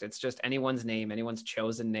respect. It's just anyone's name, anyone's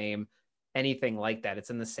chosen name, anything like that. It's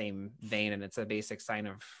in the same vein, and it's a basic sign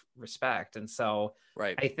of respect. And so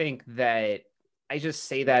I think that I just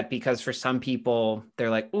say that because for some people, they're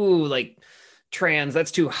like, ooh, like trans,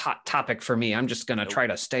 that's too hot topic for me. I'm just going to try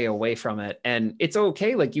to stay away from it. And it's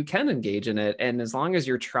okay. Like you can engage in it. And as long as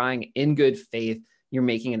you're trying in good faith, you're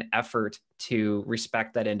making an effort to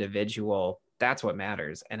respect that individual, that's what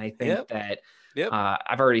matters. And I think that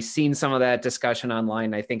I've already seen some of that discussion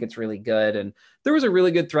online. I think it's really good. And there was a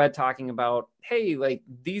really good thread talking about, hey, like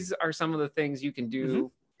these are some of the things you can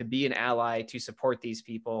do to be an ally, to support these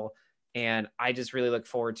people. And I just really look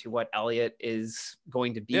forward to what Elliot is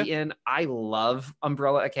going to be in. I love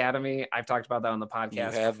Umbrella Academy. I've talked about that on the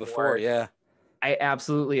podcast. You have before. I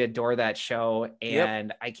absolutely adore that show,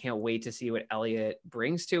 and I can't wait to see what Elliot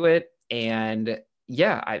brings to it. And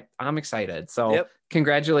I'm excited. So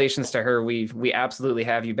congratulations to her. We absolutely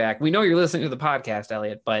have you back. We know you're listening to the podcast,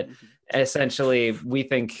 Elliot, but essentially, we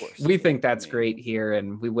think that's I mean- great here,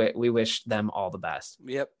 and we wish them all the best.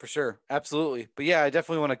 Yep, for sure, absolutely. But yeah, I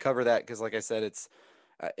definitely want to cover that because, like I said,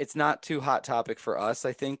 it's not too hot topic for us.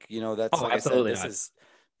 I think that's Oh, like absolutely I said, not.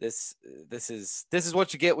 this is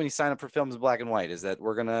what you get when you sign up for Films in Black and White. Is that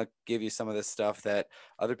we're gonna give you some of this stuff that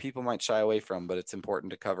other people might shy away from, but it's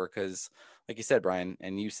important to cover because, like you said, Brian,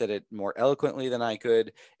 and you said it more eloquently than I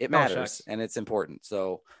could. It Oh, matters shucks. and it's important.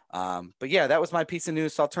 So, but yeah, that was my piece of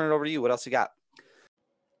news. So I'll turn it over to you. What else you got?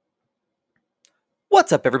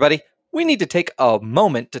 What's up, everybody? We need to take a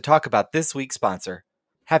moment to talk about this week's sponsor.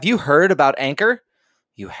 Have you heard about Anchor?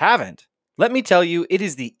 You haven't? Let me tell you, it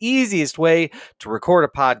is the easiest way to record a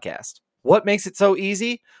podcast. What makes it so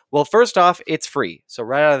easy? Well, first off, it's free. So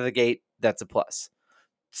right out of the gate, that's a plus.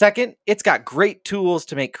 Second, it's got great tools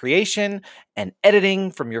to make creation and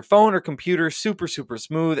editing from your phone or computer super, super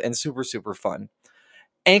smooth and super, super fun.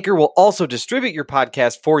 Anchor will also distribute your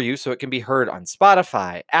podcast for you so it can be heard on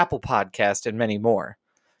Spotify, Apple Podcast, and many more.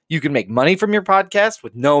 You can make money from your podcast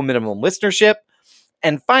with no minimum listenership.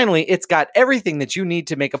 And finally, it's got everything that you need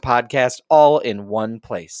to make a podcast all in one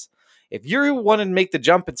place. If you want to make the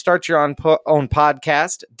jump and start your own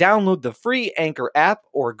podcast, download the free Anchor app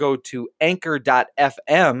or go to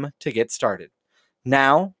anchor.fm to get started.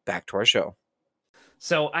 Now, back to our show.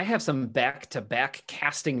 So I have some back-to-back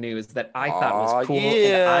casting news that I thought Aw, was cool and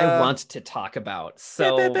yeah. I want to talk about.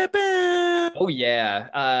 So, oh yeah,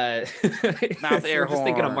 Mouth air we're just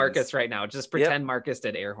thinking of horns. Marcus right now. Just pretend Marcus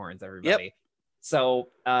did air horns, everybody. So,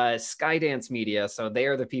 Skydance Media. So they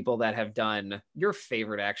are the people that have done your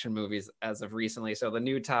favorite action movies as of recently. So the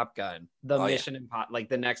new Top Gun, the Oh, yeah. like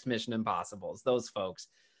the next Mission Impossibles. Those folks.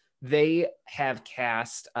 They have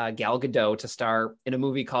cast Gal Gadot to star in a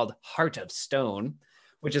movie called Heart of Stone,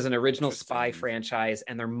 which is an original spy Interesting. franchise,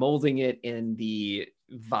 and they're molding it in the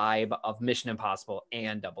vibe of Mission Impossible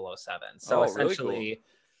and 007. So Oh, really essentially,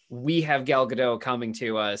 we have Gal Gadot coming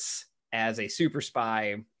to us as a super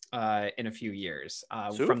spy in a few years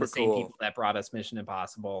from Super the same cool. people that brought us Mission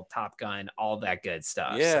Impossible, Top Gun, all that good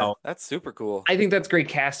stuff. Yeah, So that's super cool. I think that's great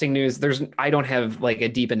casting news. I don't have like a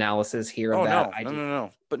deep analysis here of Oh that.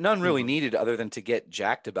 no. But none really needed other than to get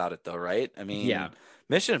jacked about it, though, right? I mean, Yeah.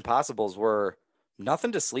 Mission Impossibles were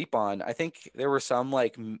nothing to sleep on. I think there were some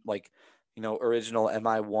original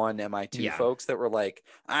MI1, MI2 Yeah. folks that were like,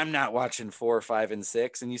 I'm not watching 4, 5, and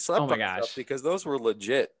 6, and you slept Oh my on stuff gosh. because those were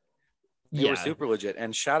legit. They Yeah. were super legit.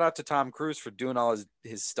 And shout out to Tom Cruise for doing all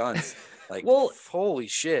his stunts. Like, Well- holy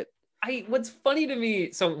shit, What's funny to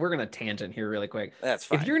me, so we're gonna tangent here really quick. that's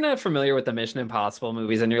fine. If you're not familiar with the Mission Impossible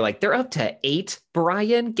movies and you're like, they're up to 8,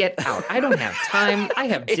 Brian, get out. I don't have time. I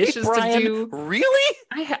have Hey, dishes Brian, to do. really?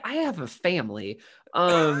 I have a family.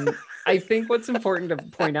 I think what's important to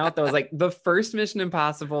point out though is like the first Mission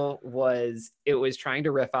Impossible was trying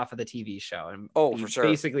to riff off of the TV show and Oh, for sure.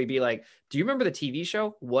 basically be like, do you remember the TV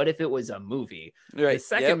show? What if it was a movie? Right. The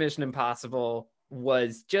second yep. Mission Impossible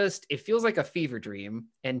was just, it feels like a fever dream,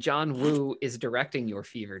 and John Woo is directing your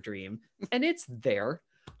fever dream, and it's there.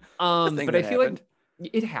 thing But that I feel happened. like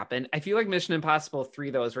it happened. I feel like Mission Impossible 3,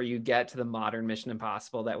 though, is where you get to the modern Mission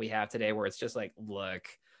Impossible that we have today, where it's just like, look,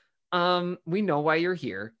 we know why you're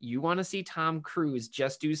here. You want to see Tom Cruise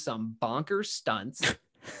just do some bonkers stunts,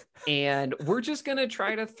 and we're just gonna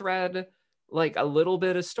try to thread like a little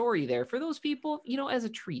bit of story there for those people, as a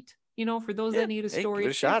treat. For those Yeah. that need a Hey, story, give it a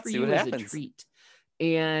it's shot, for see you what as a happens. treat.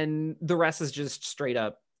 And the rest is just straight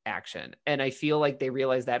up action. And I feel like they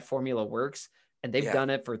realize that formula works, and they've Yeah. done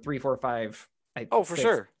it for 3, 4, 5. Oh, for 6.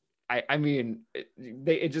 sure. I mean,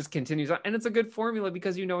 it just continues on, and it's a good formula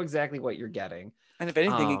because you know exactly what you're getting. And if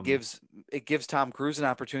anything, Um, it gives Tom Cruise an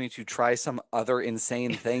opportunity to try some other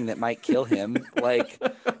insane thing that might kill him. Like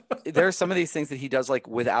there are some of these things that he does like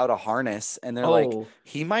without a harness, and they're like Oh,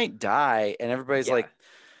 he might die, and everybody's yeah. like,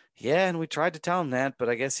 yeah, and we tried to tell him that, but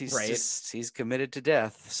I guess he's Right. he's committed to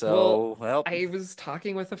death. So well, I was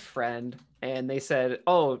talking with a friend, and they said,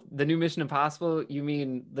 "Oh, the new Mission Impossible? You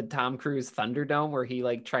mean the Tom Cruise Thunderdome, where he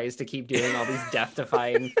like tries to keep doing all these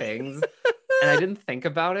death-defying things?" And I didn't think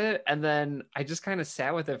about it, and then I just kind of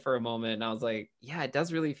sat with it for a moment, and I was like, "Yeah, it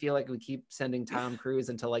does really feel like we keep sending Tom Cruise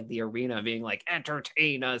into like the arena, being like,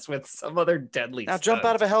 entertain us with some other deadly now jump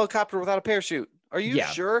out of a helicopter without a parachute. Are you Yeah.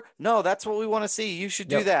 sure? No, that's what we want to see. You should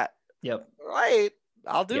do Yep. that. Yep. Right,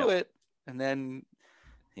 I'll do Yep. it. And then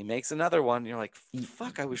he makes another one. You're like,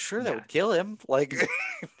 fuck, I was sure that Yeah. would kill him. Like,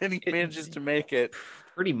 then he manages to make it.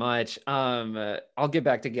 Pretty much. I'll get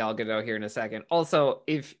back to Gal Gadot here in a second. Also,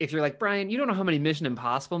 if you're like, Brian, you don't know how many Mission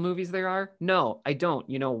Impossible movies there are? No, I don't.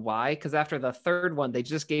 You know why? Because after the third one, they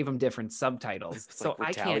just gave them different subtitles. It's So like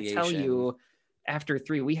I can't tell retaliation. you after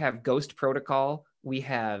 3, we have Ghost Protocol, we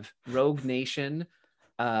have Rogue Nation,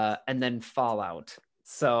 and then Fallout.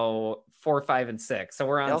 So 4, 5, and 6. So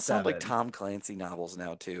we're They on all sound 7. like Tom Clancy novels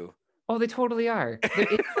now too. Oh, they totally are.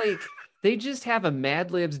 It's like they just have a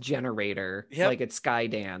Mad Libs generator, Yep. like at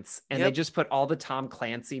Skydance, and Yep. they just put all the Tom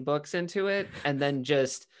Clancy books into it, and then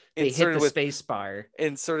just they hit Inserted the with- space bar.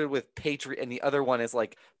 Inserted with patriot, and the other one is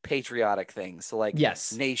like patriotic things. So like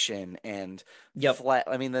Yes. nation and Yep. flag.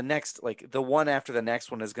 I mean, the next, like the one after the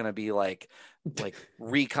next one is going to be like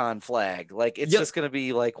recon flag. Like it's Yep. just going to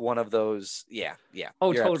be like one of those. Yeah.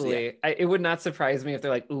 Oh, You're totally. It would not surprise me if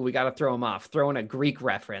they're like, "Ooh, we got to throw them off." Throw in a Greek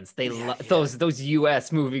reference. They Yeah, yeah. those U.S.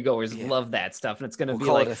 moviegoers Yeah. love that stuff, and it's going to We'll be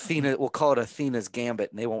call like, it Athena. We'll call it Athena's Gambit,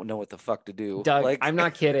 and they won't know what the fuck to do. Doug, Like, I'm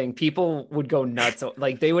not kidding. People would go nuts.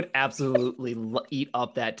 Like they would absolutely eat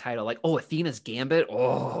up that title. Like, oh, Athena's Gambit.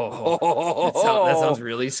 Oh, that sounds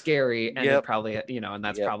really scary. And Yep. it probably, and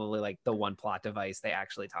that's Yep. probably like the one plot device they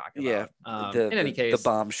actually talk about. Yeah, In any case, the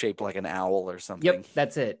bomb shaped like an owl or something. yep,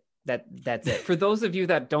 that's it. That's it. For those of you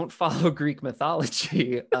that don't follow Greek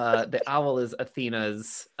mythology, the owl is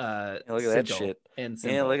Athena's look at that sigil shit. and Yeah,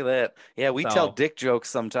 symbol. look at that. Yeah, we tell So- dick jokes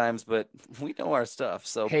sometimes, but we know our stuff,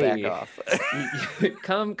 so Hey. back off.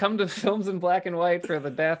 come to Films in Black and White for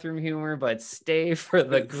the bathroom humor, but stay for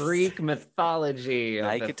the Greek mythology.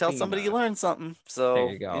 Now you could tell somebody you learned something. So There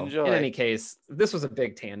you go. enjoy. In any case, this was a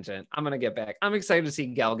big tangent. I'm gonna get back. I'm excited to see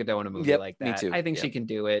Gal Gadot in a movie Yep, like me that. too. I think she Yep. can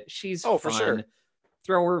do it. She's Oh, for fun. sure.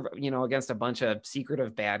 Throw her, against a bunch of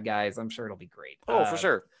secretive bad guys. I'm sure it'll be great. Oh, for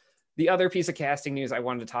sure. The other piece of casting news I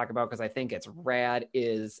wanted to talk about because I think it's rad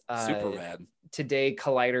is Super rad. today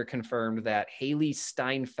Collider confirmed that Haley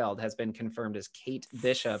Steinfeld has been confirmed as Kate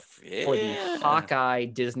Bishop for the Yeah. Hawkeye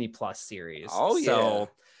Disney Plus series. Oh, yeah. So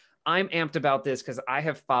I'm amped about this because I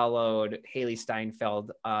have followed Haley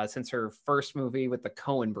Steinfeld since her first movie with the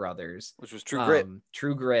Coen brothers. Which was True Grit.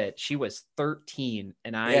 True Grit. She was 13,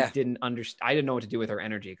 and I Yeah. didn't understand. I didn't know what to do with her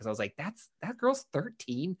energy because I was like, that girl's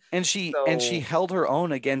 13." And she So- held her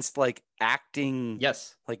own against like acting,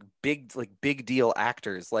 Yes. like big deal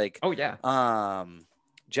actors. Like Oh yeah.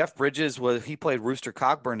 Jeff Bridges he played Rooster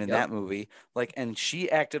Cogburn in Yep. that movie. Like, and she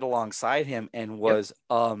acted alongside him and was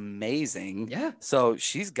amazing. Yeah. So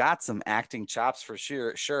she's got some acting chops for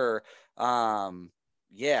sure.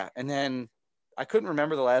 Yeah. And then I couldn't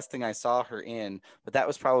remember the last thing I saw her in, but that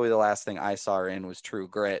was probably the last thing I saw her in was True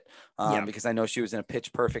Grit. Yeah. Because I know she was in a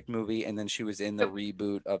Pitch Perfect movie, and then she was in the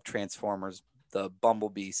reboot of Transformers, the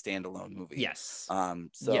Bumblebee standalone movie. Yes.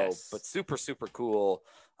 But super, super cool.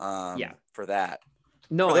 For that.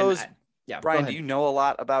 No. for and those- yeah. go Brian, ahead. do you know a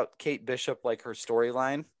lot about Kate Bishop, like her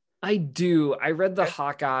storyline? I do. I read the Okay.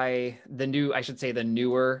 Hawkeye, the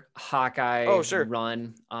newer Hawkeye Oh, sure.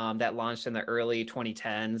 run that launched in the early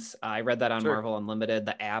 2010s. I read that on Sure. Marvel Unlimited,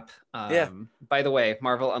 the app. Yeah. By the way,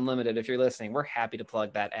 Marvel Unlimited, if you're listening, we're happy to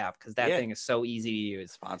plug that app because that Yeah. thing is so easy to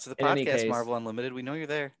use. Sponsor the In any podcast, case- Marvel Unlimited. We know you're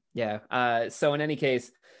there. Yeah. So in any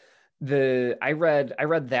case, I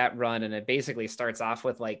read that run and it basically starts off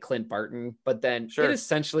with like Clint Barton, but then Sure. it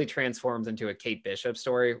essentially transforms into a Kate Bishop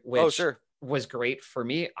story, which Oh, sure. was great for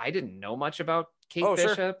me. I didn't know much about Kate Oh, sure.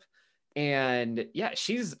 Bishop. And yeah,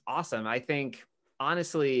 she's awesome. I think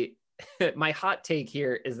honestly, my hot take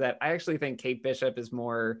here is that I actually think Kate Bishop is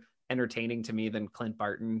more entertaining to me than Clint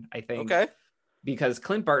Barton. I think Okay. because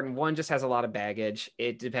Clint Barton, one, just has a lot of baggage.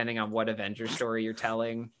 It depending on what Avengers story you're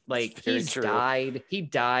telling. Like Very true. He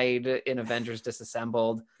died in Avengers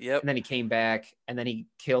Disassembled, Yep. and then he came back, and then he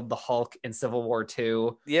killed the Hulk in Civil War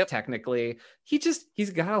II. Yep. Technically, he's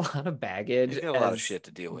got a lot of baggage. He's got a lot of as shit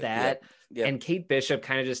to deal with. That Yep. and Kate Bishop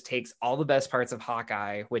kind of just takes all the best parts of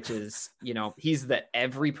Hawkeye, which is, he's the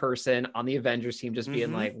every person on the Avengers team just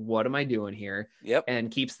being Mhm. like, what am I doing here? Yep. And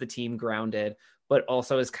keeps the team grounded, but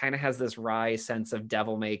also is kind of has this wry sense of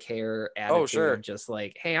devil may care attitude. sure. Of just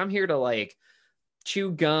like, hey, I'm here to like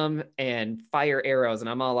chew gum and fire arrows and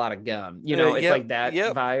I'm all out of gum. It's yep, like that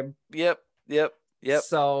yep. vibe. Yep.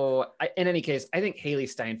 So in any case, I think Haley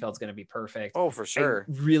Steinfeld's going to be perfect. Oh, for sure.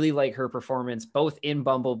 I really like her performance, both in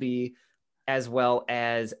Bumblebee as well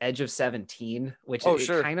as Edge of 17, which Oh, it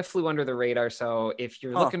sure. kind of flew under the radar. So if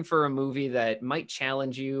you're Huh. looking for a movie that might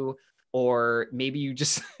challenge you, or maybe you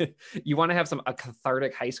just you want to have a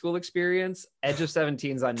cathartic high school experience, Edge of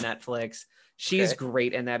 17's on Netflix. She's Okay.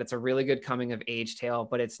 great in that. It's a really good coming of age tale,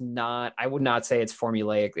 but it's not, I would not say it's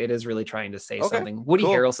formulaic. It is really trying to say Okay, something. Woody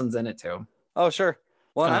cool. Harrelson's in it too. Oh, sure.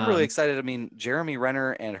 Well, and I'm really Um, excited. I mean, Jeremy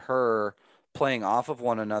Renner and her playing off of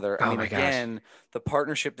one another. I Oh mean, my gosh. again, the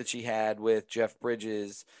partnership that she had with Jeff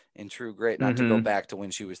Bridges in True Grit, not to go Mhm. back to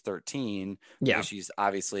when she was 13, Yeah. because she's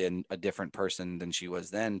obviously a different person than she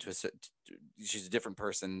was then. she's a different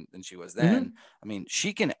person than she was Mm-hmm. then. I mean,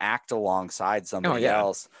 she can act alongside somebody yeah.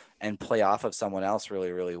 else and play off of someone else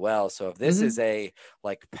really, really well. So if this Mhm. is a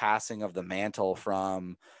like passing of the mantle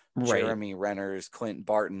from Right. Jeremy Renner's Clint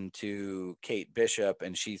Barton to Kate Bishop,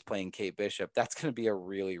 and she's playing Kate Bishop, that's going to be a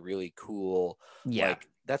really, really cool, Yeah. like,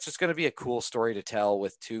 that's just going to be a cool story to tell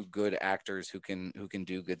with two good actors who can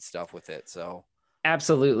do good stuff with it. So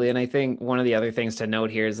Absolutely. And I think one of the other things to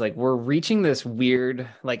note here is like we're reaching this weird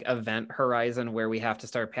like event horizon where we have to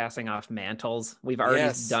start passing off mantles. We've already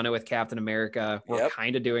Yes. done it with Captain America. We're Yep.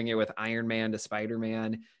 kind of doing it with Iron Man to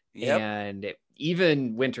Spider-Man. Yep. And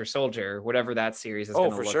even Winter Soldier, whatever that series is Oh,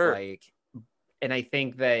 going to for look sure. like. And I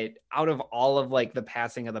think that out of all of like the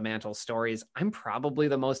passing of the mantle stories, I'm probably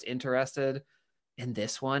the most interested in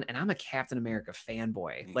this one. And I'm a Captain America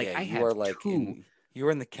fanboy. Like yeah, I you have are like two. you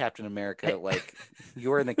were in the Captain America, like you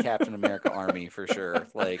were in the Captain America army for sure.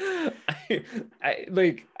 Like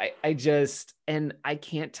I just, and I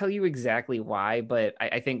can't tell you exactly why, but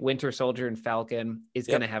I think Winter Soldier and Falcon is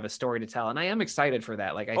Yep. going to have a story to tell. And I am excited for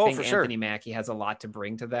that. Like, I Oh, think for sure. Anthony Mackie has a lot to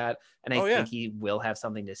bring to that. And I Oh, yeah. think he will have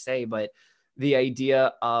something to say, but the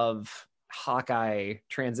idea of Hawkeye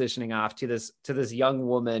transitioning off to this young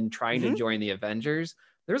woman trying to Mhm. join the Avengers,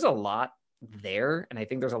 there's a lot there. And I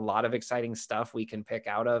think there's a lot of exciting stuff we can pick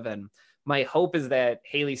out of. And my hope is that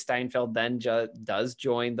Haley Steinfeld then does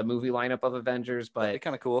join the movie lineup of Avengers, that'd be but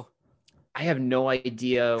kind of cool. I have no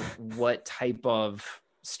idea what type of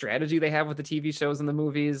strategy they have with the TV shows and the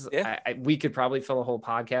movies. Yeah. We could probably fill a whole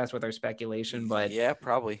podcast with our speculation, but yeah,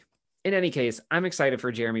 probably. in any case, I'm excited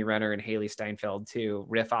for Jeremy Renner and Haley Steinfeld to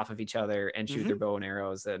riff off of each other and shoot Mhm. their bow and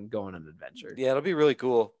arrows and go on an adventure. Yeah, it'll be really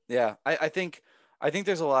cool. Yeah, I think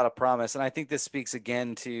there's a lot of promise, and I think this speaks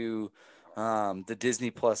again to the Disney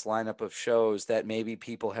Plus lineup of shows that maybe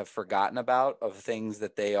people have forgotten about, of things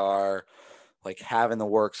that they are like have in the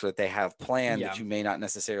works, or that they have planned that Yeah. you may not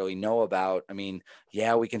necessarily know about. I mean,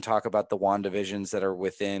 yeah, we can talk about the WandaVisions that are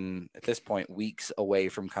within at this point weeks away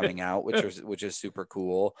from coming out, which is super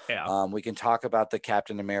cool. Yeah. We can talk about the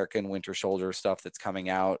Captain America and Winter Soldier stuff that's coming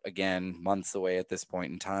out, again, months away at this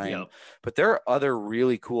point in time. Yep. But there are other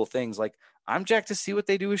really cool things. Like, I'm jacked to see what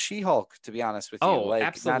they do with She-Hulk, to be honest with you. Oh, Like,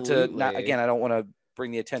 absolutely. not again, I don't want to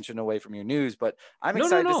bring the attention away from your news, but I'm No.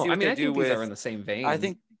 excited to see what I mean, they I do think with these are in the same vein. I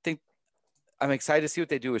think I'm excited to see what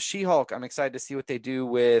they do with She-Hulk. I'm excited to see what they do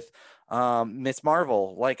with Miss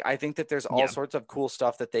Marvel. Like, I think that there's all Yeah. sorts of cool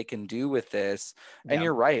stuff that they can do with this. And Yeah.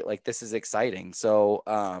 you're right. Like, this is exciting. So,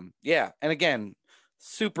 yeah. And again,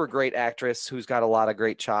 super great actress who's got a lot of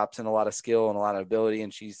great chops and a lot of skill and a lot of ability,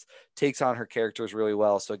 and she's takes on her characters really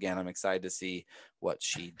well. So again, I'm excited to see what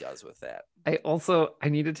she does with that. I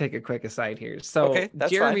need to take a quick aside here. So Okay,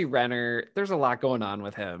 that's Jeremy Renner, there's a lot going on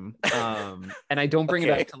with him. And I don't bring it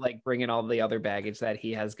Okay. up to like bring in all the other baggage that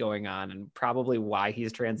he has going on and probably why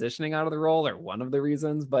he's transitioning out of the role or one of the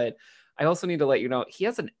reasons. But I also need to let you know he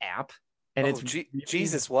has an app and it's really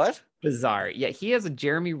Jesus, what? bizarre. Yeah, he has a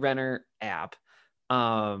Jeremy Renner app.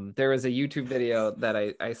 There was a YouTube video that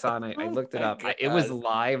I saw and I Oh looked it my up. It was God.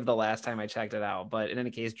 live the last time I checked it out. But in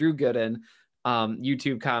any case, Drew Gooden,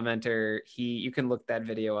 YouTube commenter, you can look that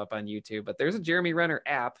video up on YouTube. But there's a Jeremy Renner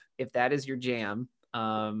app if that is your jam.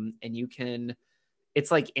 And you can, it's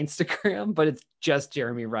like Instagram, but it's just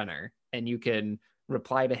Jeremy Renner, and you can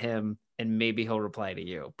reply to him and maybe he'll reply to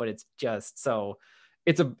you. But it's just so.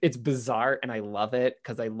 It's bizarre and I love it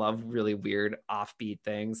because I love really weird offbeat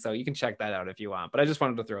things. So you can check that out if you want. But I just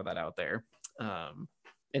wanted to throw that out there.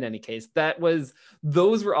 In any case,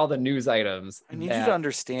 those were all the news items. I need you to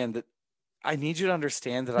understand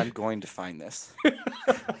that I'm going to find this.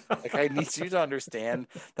 Like, I need you to understand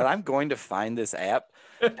that I'm going to find this app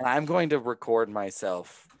and I'm going to record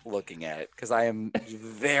myself looking at it because I am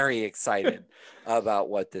very excited about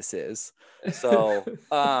what this is. So,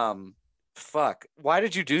 fuck. Why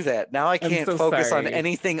did you do that? Now I can't so focus on sorry.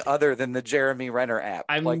 anything other than the Jeremy Renner app.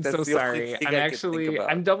 I'm Like, that's so the only sorry. thing I could think about.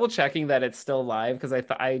 I'm double checking that it's still live because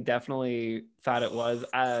I definitely thought it was.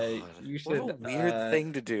 You should. What a weird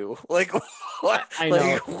thing to do. Like, what? I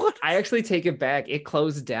Like, know. what? I actually take it back. It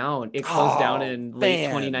closed down. It closed down Oh, in late man.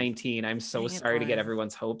 2019. I'm so Man, sorry to get Ryan.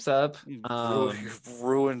 everyone's hopes up. You've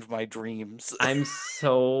ruined my dreams. I'm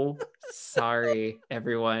so sorry,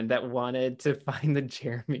 everyone that wanted to find the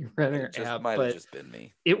Jeremy Renner It just app, might but have just been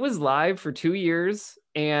me. it was live for 2 years.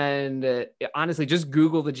 And honestly, just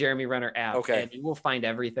Google the Jeremy Renner app, Okay. and you will find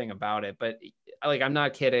everything about it. But like, I'm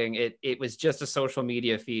not kidding. It was just a social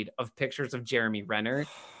media feed of pictures of Jeremy Renner,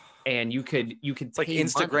 and you could It's like pay money.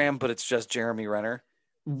 Instagram, but it's just Jeremy Renner.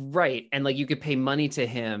 Right. And like you could pay money to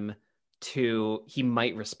him he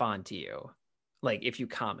might respond to you, like if you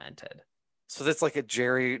commented. So that's like a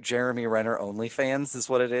Jeremy Renner OnlyFans is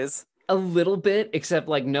what it is. A little bit, except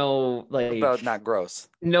like no, What like about not gross?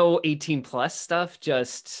 no 18 plus stuff.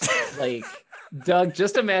 Just like Doug,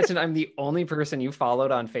 just imagine I'm the only person you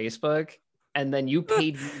followed on Facebook, and then you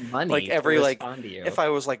paid me money Like every to like respond to you. if I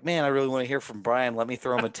was like, man, I really want to hear from Brian, let me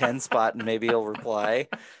throw him a 10 spot and maybe he'll reply.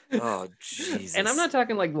 Oh Jesus. And I'm not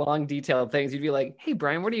talking like long detailed things. You'd be like, hey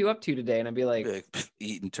Brian, what are you up to today? And I'd be like,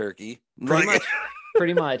 eating turkey. pretty much.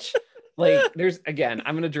 Pretty much. Like there's again,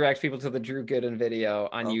 I'm gonna direct people to the Drew Gooden video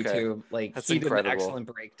on Okay. YouTube. Like That's he did an incredible. excellent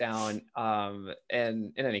breakdown. And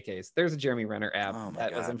in any case, there's a Jeremy Renner app. Oh my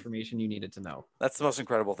That was God. information you needed to know. That's the most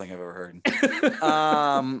incredible thing I've ever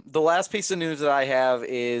heard. The last piece of news that I have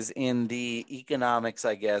is in the economics,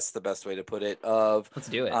 I guess the best way to put it, of Let's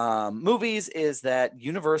do it. movies is that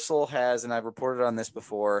Universal has, and I've reported on this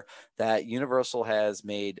before, that Universal has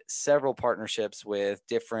made several partnerships with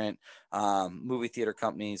different movie theater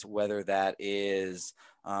companies, whether that is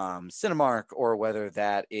Cinemark or whether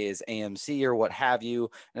that is AMC or what have you.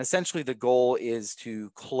 And essentially the goal is to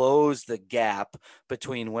close the gap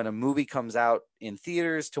between when a movie comes out in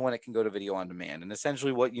theaters to when it can go to video on demand. And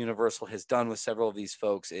essentially what Universal has done with several of these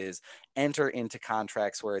folks is enter into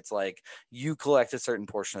contracts where it's like you collect a certain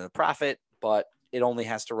portion of the profit, but it only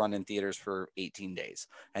has to run in theaters for 18 days.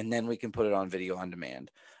 And then we can put it on video on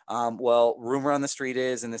demand. Well, rumor on the street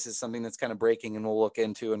is, and this is something that's kind of breaking and we'll look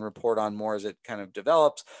into and report on more as it kind of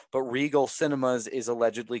develops, but Regal Cinemas is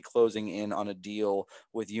allegedly closing in on a deal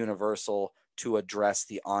with Universal to address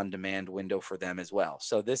the on-demand window for them as well.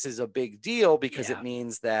 So this is a big deal because Yeah. it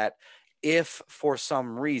means that if for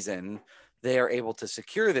some reason they are able to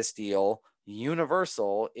secure this deal,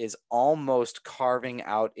 Universal is almost carving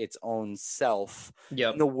out its own self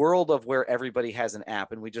Yep. in the world of where everybody has an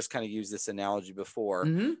app. And we just kind of used this analogy before.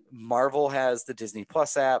 Mhm. Marvel has the Disney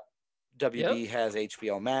Plus app, WB has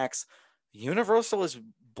HBO Max. Universal is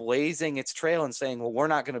blazing its trail and saying, well, we're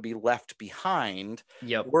not going to be left behind.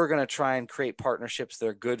 Yep. We're going to try and create partnerships that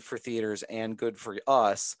are good for theaters and good for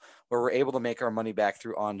us, where we're able to make our money back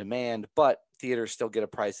through on demand, but theaters still get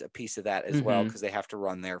a piece of that as well Mhm. because they have to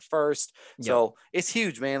run there first. Yep. So it's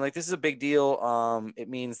huge, man. Like this is a big deal. It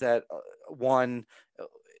means that one,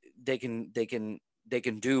 they can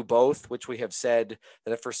do both, which we have said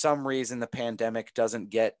that if for some reason the pandemic doesn't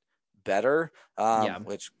get better, Yeah.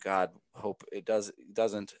 which God hope it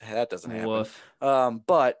doesn't happen. Woof.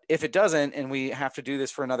 But if it doesn't, and we have to do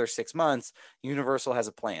this for another 6 months, Universal has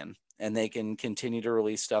a plan and they can continue to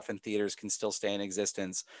release stuff and theaters can still stay in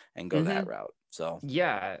existence and go that route. So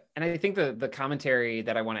Yeah, and I think the commentary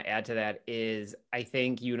that I want to add to that is I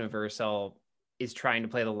think Universal is trying to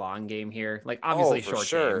play the long game here. Like obviously for short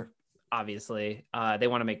sure. game. Obviously, they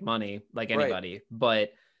want to make money like Right. anybody,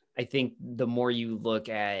 but I think the more you look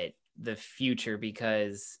at the future,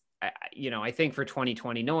 because I think for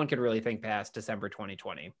 2020, no one could really think past December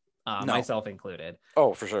 2020, No. myself included.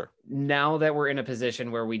 Oh, for sure. Now that we're in a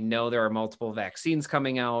position where we know there are multiple vaccines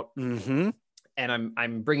coming out, Mm-hmm. and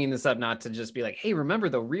I'm bringing this up not to just be like, hey, remember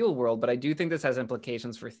the real world, but I do think this has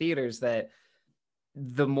implications for theaters that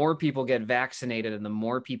the more people get vaccinated and the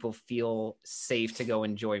more people feel safe to go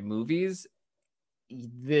enjoy movies,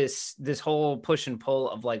 this whole push and pull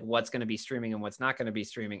of like what's going to be streaming and what's not going to be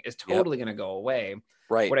streaming is totally going to go away.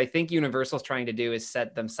 Right. What I think Universal's trying to do is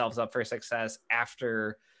set themselves up for success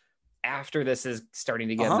after this is starting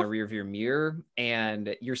to get in the rearview mirror,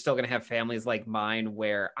 and you're still going to have families like mine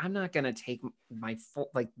where I'm not going to take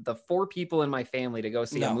the 4 people in my family to go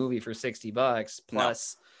see a movie for $60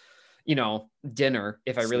 plus, dinner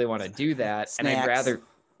if I really want to do that. Snacks. And I'd rather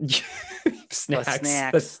snacks.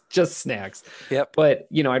 snacks. That's just snacks. Yep. But,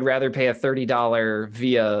 I'd rather pay a $30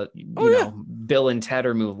 via, Bill and Ted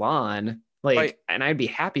or Mulan. Right. And I'd be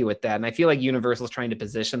happy with that. And I feel like Universal's trying to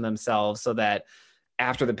position themselves so that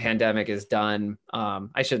after the pandemic is done,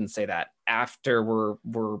 I shouldn't say that. After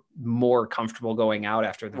we're more comfortable going out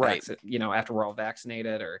after after we're all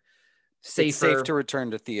vaccinated or safer. It's safe to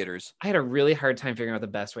return to theaters. I had a really hard time figuring out the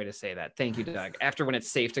best way to say that. Thank you, Doug. After when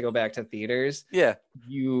it's safe to go back to theaters, Yeah.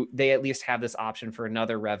 they at least have this option for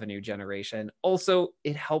another revenue generation. Also,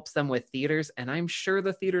 it helps them with theaters, and I'm sure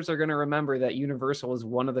the theaters are going to remember that Universal is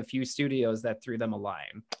one of the few studios that threw them a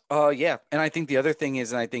line. Yeah. And I think the other thing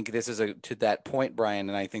is, and I think this is to that point, Brian,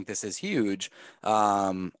 and I think this is huge.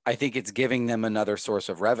 I think it's giving them another source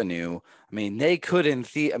of revenue. I mean, they could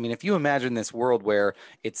if you imagine this world where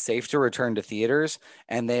it's safe to return to theaters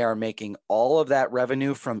and they are making all of that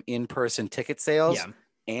revenue from in-person ticket sales,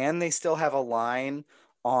 and they still have a line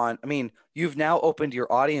on, you've now opened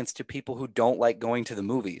your audience to people who don't like going to the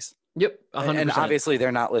movies. Yep, And 100%. obviously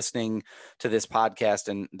they're not listening to this podcast,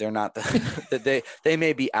 and they're not that they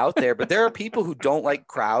may be out there, but there are people who don't like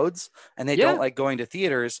crowds and they Yeah. don't like going to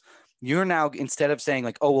theaters. You're now, instead of saying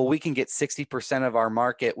like, oh, well, we can get 60% of our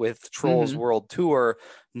market with Trolls Mhm. World Tour,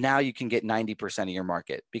 now you can get 90% of your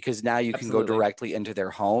market, because now you can go Absolutely. directly into their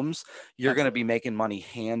homes. You're going to be Absolutely. making money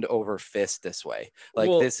hand over fist this way. Like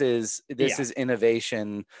Well, this is yeah.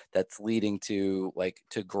 innovation that's leading to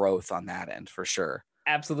growth on that end for sure.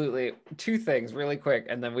 Absolutely. Two things really quick,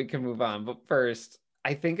 and then we can move on. But first,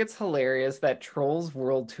 I think it's hilarious that Trolls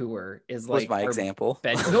World Tour is Was like my our example.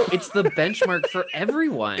 no, it's the benchmark for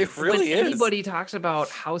everyone. It really when is. anybody talks about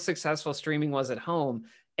how successful streaming was at home,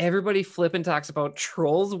 everybody flipping talks about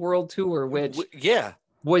Trolls World Tour, which Yeah,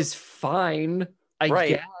 was fine. I right.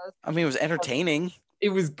 guess I mean, it was entertaining. it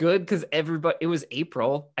was good because everybody. It was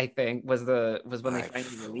April, I think, was when they I-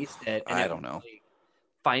 finally released it. I it don't was, know. like,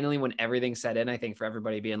 finally, when everything set in, I think for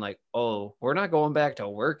everybody being like, "Oh, we're not going back to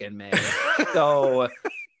work in May." So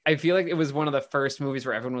I feel like it was one of the first movies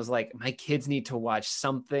where everyone was like, "My kids need to watch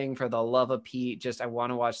something for the love of Pete. Just I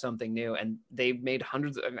want to watch something new." And they made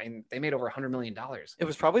they made over $100 million. It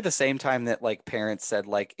was probably the same time that like parents said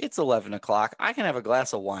like, it's 11 o'clock, I can have a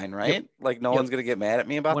glass of wine, right? Like no Yep. one's gonna get mad at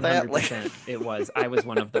me about that. Like 100%. It was. I was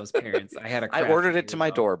one of those parents. I had a. I craft ordered it to beer, my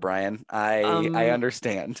though. door, Brian. I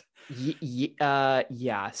understand.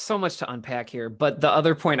 Yeah, so much to unpack here. But the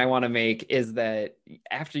other point I want to make is that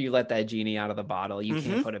after you let that genie out of the bottle, you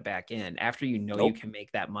can't put it back in. After you know you can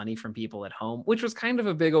make that money from people at home, which was kind of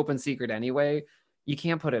a big open secret anyway, you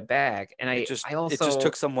can't put it back. And It just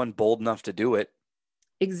took someone bold enough to do it.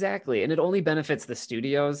 Exactly. And it only benefits the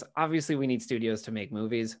studios. Obviously, we need studios to make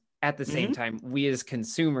movies. At the same time, we as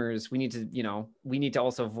consumers, we need to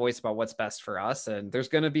also voice about what's best for us. And there's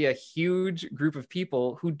going to be a huge group of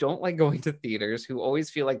people who don't like going to theaters, who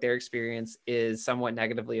always feel like their experience is somewhat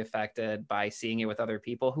negatively affected by seeing it with other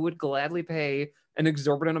people, who would gladly pay an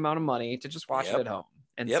exorbitant amount of money to just watch it at home.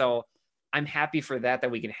 And so I'm happy for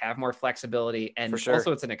that we can have more flexibility. And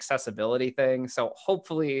also it's an accessibility thing. So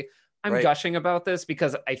hopefully I'm gushing about this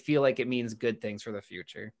because I feel like it means good things for the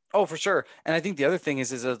future. Oh, for sure. And I think the other thing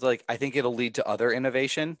is like, I think it'll lead to other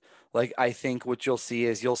innovation. Like, I think what you'll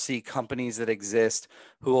see companies that exist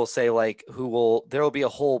who will say like, there will be a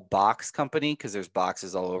whole box company, because there's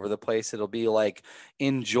boxes all over the place. It'll be like,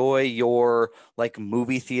 enjoy your like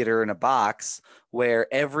movie theater in a box,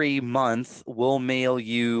 where every month we'll mail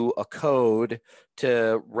you a code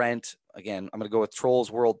to rent. Again, I'm going to go with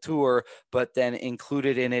Trolls World Tour, but then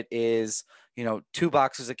included in it is, 2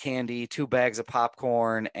 boxes of candy, 2 bags of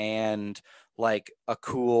popcorn, and like a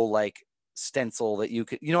cool like stencil that you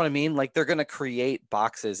could, you know what I mean? Like they're going to create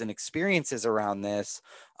boxes and experiences around this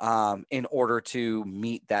in order to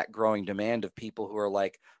meet that growing demand of people who are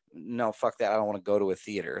like, no, fuck that. I don't want to go to a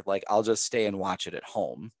theater. Like I'll just stay and watch it at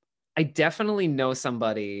home. I definitely know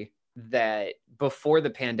somebody that before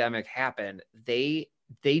the pandemic happened, they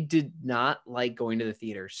did not like going to the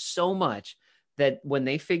theater so much that when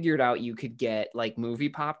they figured out you could get like movie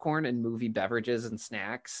popcorn and movie beverages and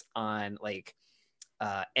snacks on like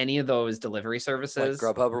any of those delivery services,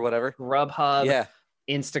 like Grubhub or whatever,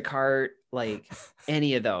 Instacart, like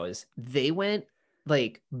any of those, they went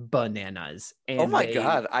like bananas. And oh my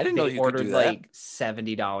God, I didn't know you ordered could do that. like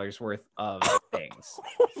 $70 worth of things.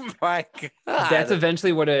 Oh my God. That's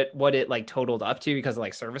eventually what it like totaled up to because of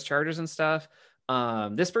like service charges and stuff.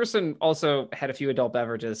 This person also had a few adult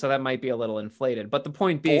beverages, so that might be a little inflated. But the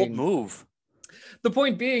point being,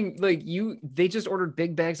 like they just ordered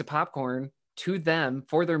big bags of popcorn to them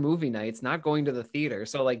for their movie nights, not going to the theater.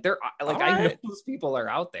 So like they're like, I know those people are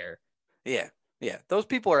out there. Yeah, those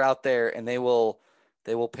people are out there, and they will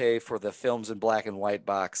pay for the Films in Black and White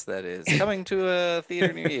box that is coming to a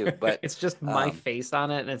theater near you. But it's just my face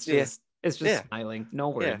on it, and it's just smiling, no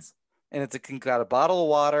words. And it's got a bottle of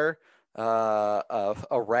water, a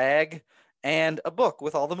rag, and a book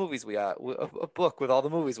with all the movies we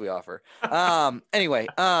offer. Anyway,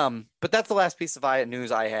 but that's the last piece of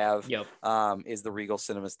news I have. Is the Regal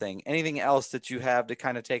Cinemas thing. Anything else that you have to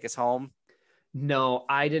kind of take us home? No,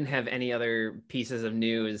 I didn't have any other pieces of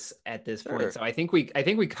news at this point. So I think we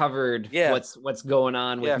covered what's going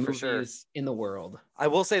on with movies in the world. I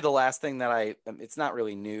will say the last thing that it's not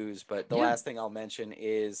really news, but the last thing I'll mention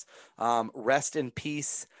is rest in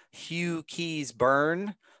peace, Hugh Keys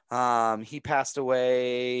Byrne. He passed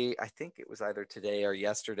away, I think it was either today or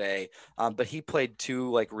yesterday. But he played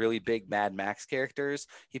two like really big Mad Max characters.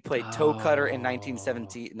 He played Toe Cutter in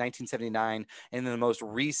 1979, and then the most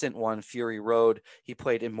recent one, Fury Road, he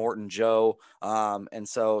played Immortan Joe. And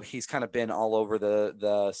so he's kind of been all over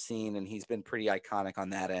the scene, and he's been pretty iconic on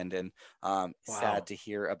that end. And sad to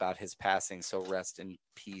hear about his passing. So rest in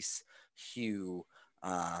peace, Hugh.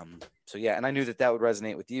 So yeah, and I knew that would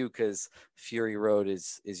resonate with you because Fury Road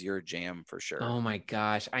is your jam for sure. Oh my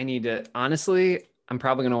gosh, I need to, honestly, I'm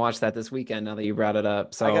probably gonna watch that this weekend now that you brought it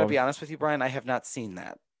up. So I gotta be honest with you, Brian, I have not seen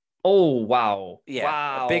that. Oh wow. Yeah,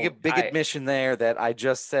 wow. big admission there that I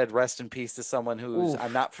just said rest in peace to someone who's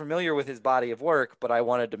I'm not familiar with his body of work, but I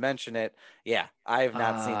wanted to mention it. Yeah, I have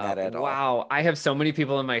not seen that at all. Wow, I have so many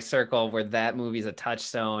people in my circle where that movie's a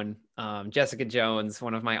touchstone. Jessica Jones,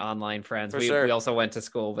 one of my online friends, we also went to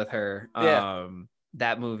school with her.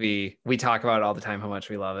 That movie, we talk about it all the time, how much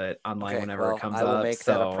we love it online whenever it comes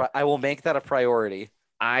up. I will make that a priority.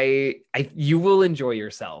 You will enjoy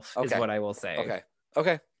yourself, is what I will say.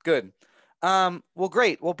 Okay. Good. Well,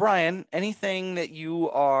 great. Well, Brian, anything that you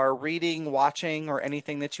are reading, watching, or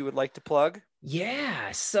anything that you would like to plug?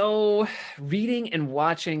 Yeah. So reading and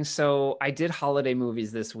watching. So I did holiday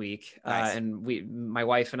movies this week. Nice. And my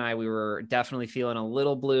wife and I, we were definitely feeling a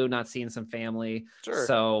little blue, not seeing some family. Sure.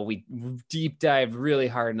 So we deep dived really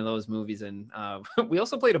hard into those movies. And we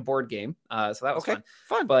also played a board game. So that was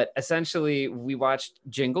fun. But essentially we watched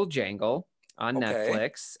Jingle Jangle on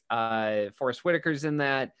Netflix. Forrest Whitaker's in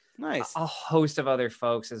that. Nice. A host of other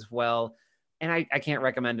folks as well. And I can't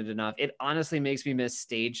recommend it enough. It honestly makes me miss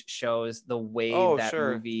stage shows, the way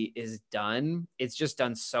movie is done. It's just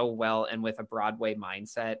done so well and with a Broadway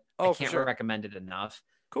mindset. I can't recommend it enough.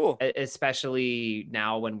 Cool. Especially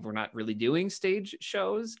now when we're not really doing stage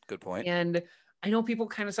shows. Good point. And I know people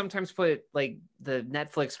kind of sometimes put like the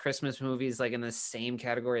Netflix Christmas movies like in the same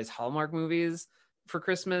category as Hallmark movies for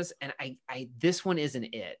Christmas, and I this one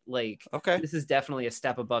isn't it. Like, this is definitely a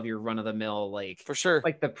step above your run-of-the-mill, like, for sure,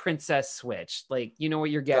 like the Princess Switch. Like, you know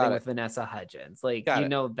what you're getting with Vanessa Hudgens. Like,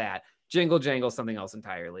 know that Jingle Jangle, something else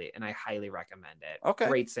entirely, and I highly recommend it. Okay,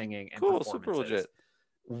 great singing and cool, super legit.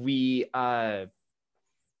 We also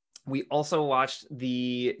watched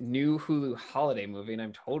the new Hulu holiday movie, and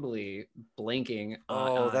I'm totally blanking.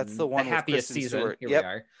 That's the one. The Happiest Season. Stewart. Here we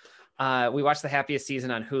are. We watched The Happiest Season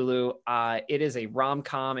on Hulu. It is a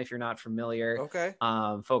rom-com, if you're not familiar. Okay.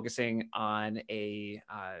 Focusing on a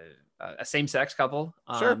same-sex couple.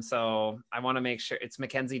 So I want to make sure it's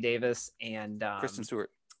Mackenzie Davis and Kristen Stewart.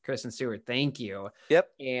 Kristen Stewart, thank you. Yep.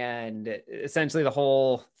 And essentially the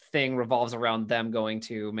whole thing revolves around them going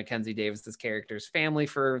to Mackenzie Davis's character's family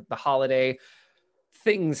for the holiday.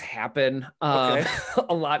 Things happen. A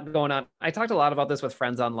lot going on. I talked a lot about this with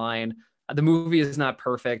friends online. The movie is not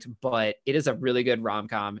perfect, but it is a really good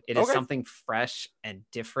rom-com. It is something fresh and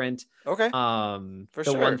different. Okay.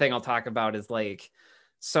 One thing I'll talk about is like,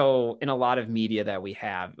 so in a lot of media that we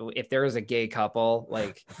have, if there is a gay couple,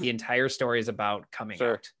 like the entire story is about coming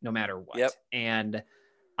out no matter what. Yep. And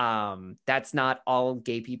that's not all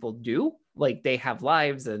gay people do. Like they have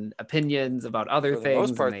lives and opinions about other things. For the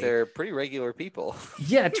most part, they're pretty regular people.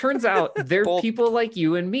 Yeah, it turns out they're people like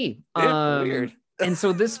you and me. Weird. And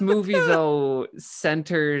so this movie though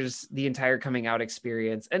centers the entire coming out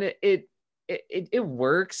experience, and it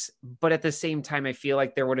works, but at the same time I feel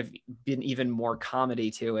like there would have been even more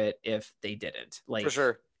comedy to it if they didn't. Like, for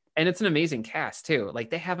sure. And it's an amazing cast too.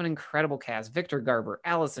 Like they have an incredible cast. Victor Garber,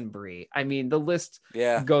 Allison Brie. I mean, the list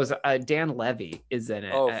goes. Dan Levy is in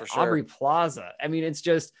it. For sure. Aubrey Plaza. I mean, it's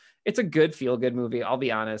a good feel good movie. I'll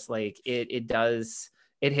be honest. Like it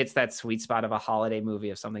hits that sweet spot of a holiday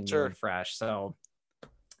movie of something new and fresh. So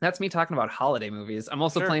that's me talking about holiday movies. I'm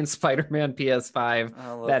also playing Spider-Man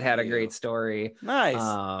PS5. That had a great story. Nice.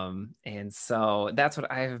 And so that's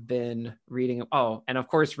what I have been reading. Oh, and of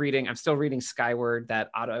course I'm still reading Skyward, that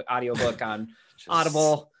audiobook on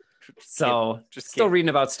Audible. So still reading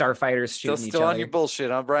about starfighters shooting each other. Still on your bullshit,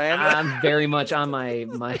 huh, Brian? I'm very much on my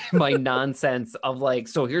nonsense of like,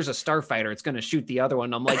 so here's a starfighter, it's going to shoot the other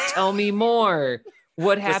one. I'm like, tell me more.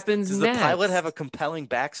 What happens next? Does the pilot have a compelling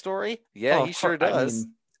backstory? Yeah, he sure does.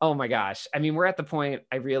 Oh my gosh. I mean, we're at the point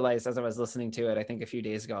I realized as I was listening to it, I think a few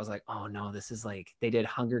days ago, I was like, oh no, this is like, they did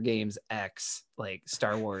Hunger Games X, like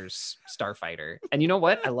Star Wars Starfighter. And you know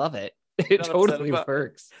what? I love it. It totally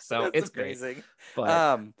works. So it's amazing.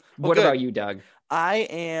 But what about you, Doug? I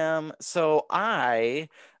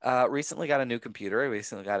Recently got a new computer. I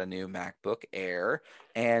recently got a new MacBook Air.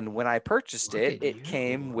 And when I purchased Look it, at it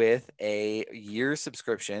came you. with a year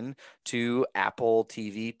subscription to Apple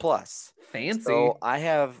TV Plus. Fancy. So I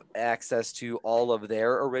have access to all of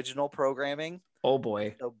their original programming. Oh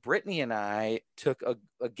boy. So Brittany and I took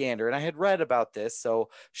a gander, and I had read about this. So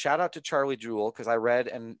shout out to Charlie Jewell, because I read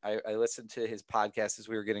and I listened to his podcast as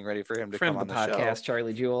we were getting ready for him to Friend come of on the the podcast, show.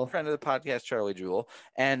 Charlie Jewell. Friend of the podcast, Charlie Jewell,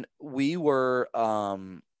 and we were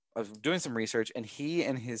I was doing some research, and he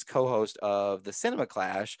and his co-host of the Cinema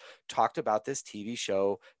Clash talked about this TV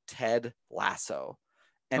show, Ted Lasso.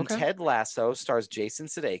 And Okay. Ted Lasso stars Jason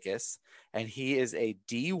Sudeikis, and he is a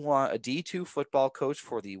D2 football coach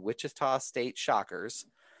for the Wichita State Shockers,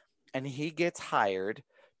 and he gets hired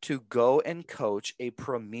to go and coach a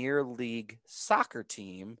Premier League soccer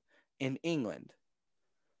team in England.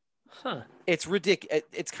 Huh. It's ridiculous.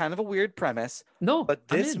 It's kind of a weird premise, No, but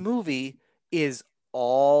I'm this in. movie is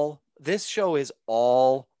this show is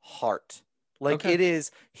all heart. Like Okay.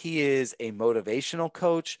 he is a motivational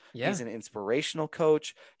coach. Yeah. He's an inspirational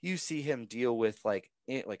coach. You see him deal with like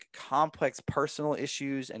complex personal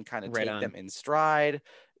issues and kind of Right take on. them in stride.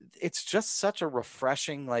 It's just such a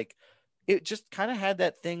refreshing, like, it just kind of had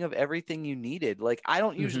that thing of everything you needed. Like, I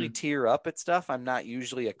don't usually tear up at stuff. I'm not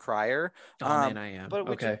usually a crier. Oh man, I am. But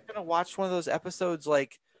we Okay. just kind of watched one of those episodes,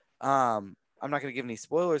 like, I'm not going to give any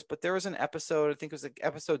spoilers, but there was an episode, I think it was like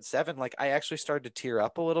episode 7. Like, I actually started to tear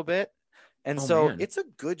up a little bit. And Oh, so man. it's a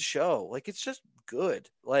good show. Like, it's just good.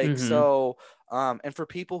 Like, Mhm. so, and for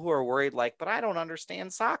people who are worried, like, but I don't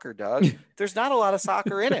understand soccer, Doug, there's not a lot of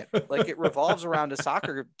soccer in it. Like, it revolves around a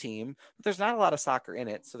soccer team, but there's not a lot of soccer in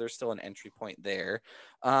it. So there's still an entry point there.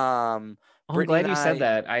 I'm Brittany glad and you said I-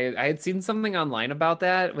 that. I had seen something online about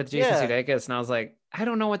that with Jason Yeah. Sudeikis, and I was like, I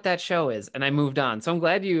don't know what that show is, and I moved on. So I'm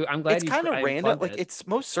glad you. It's kind of I random. plugged Like, it. it's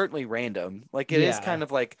most certainly random. Like, it is Yeah. kind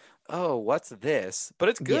of like, oh, what's this? But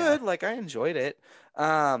it's Yeah. good. Like, I enjoyed it.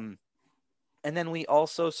 And then we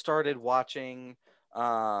also started watching,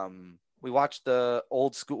 we watched the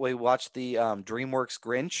DreamWorks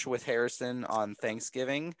Grinch with Harrison on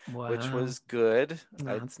Thanksgiving, which Wow. was good.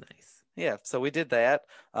 Oh, that's nice. Yeah, so we did that.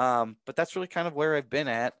 But that's really kind of where I've been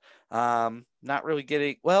at. Not really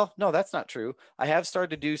getting, well, no, that's not true. I have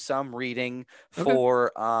started to do some reading Okay.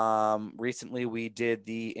 for, recently we did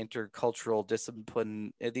the intercultural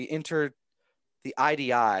discipline, the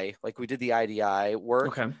IDI, like we did the IDI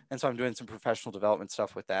work. Okay. And so I'm doing some professional development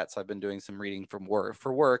stuff with that. So I've been doing some reading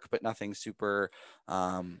for work, but nothing super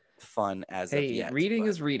fun as of Hey, yet. reading But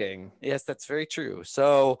is reading. yes, that's very true.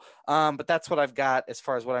 So, but that's what I've got as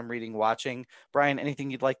far as what I'm reading, watching. Brian,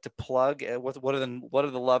 anything you'd like to plug? What are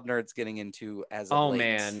the Love Nerds getting into as of Oh late?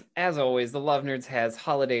 man, as always, the Love Nerds has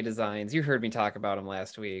holiday designs. You heard me talk about them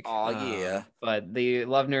last week. Aw, yeah. But the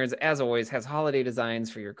Love Nerds, as always, has holiday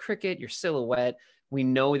designs for your Cricut, your silhouette. We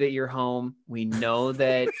know that you're home. We know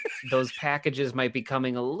that those packages might be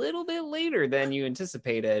coming a little bit later than you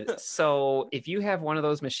anticipated. So if you have one of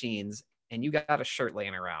those machines and you got a shirt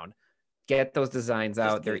laying around, get those designs Just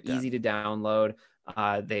out. get They're it done. easy to download.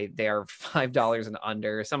 They are $5 and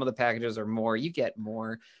under. Some of the packages are more. You get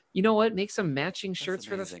more. You know what? Make some matching shirts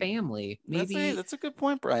for the amazing. family. Maybe That's a good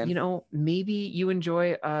point, Brian. maybe you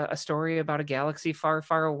enjoy a story about a galaxy far,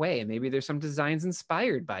 far away. Maybe there's some designs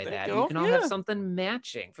inspired by There you that. go. You can all Yeah. have something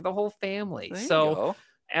matching for the whole family. There you So, go.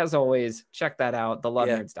 as always, check that out,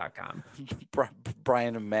 thelovenerds.com.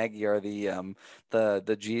 Brian and Maggie are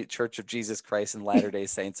the Church of Jesus Christ and Latter-day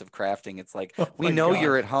Saints of crafting. It's like, we my know God.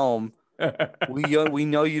 you're at home. We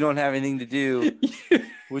know you don't have anything to do.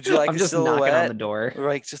 Would you like I'm a just knocking on silhouette? the door.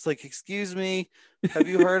 Like, just like, excuse me, have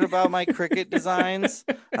you heard about my Cricut designs?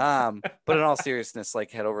 But in all seriousness,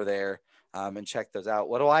 like, head over there and check those out.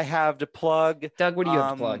 What do I have to plug? Doug, what do you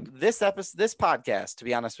have to plug? This podcast, to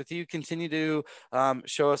be honest with you, continue to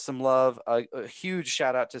show us some love. A huge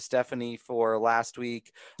shout out to Stephanie for last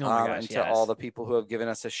week, Oh my gosh, and to yes. all the people who have given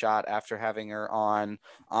us a shot after having her on.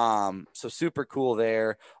 So super cool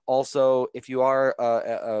there. Also, if you are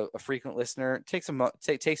a frequent listener, take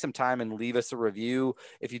some time and leave us a review.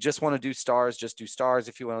 If you just want to do stars, just do stars.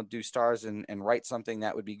 If you want to do stars and write something,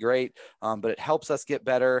 that would be great. But it helps us get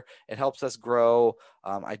better. It helps us grow.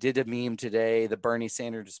 I did a meme today, the Bernie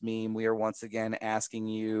Sanders meme. We are once again asking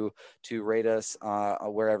you to rate us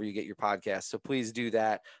wherever you get your podcast. So please do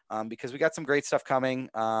that because we got some great stuff coming.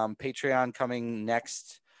 Patreon coming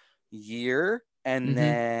next year. And Mhm.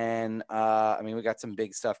 then, we got some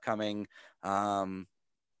big stuff coming in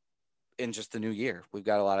just the new year. We've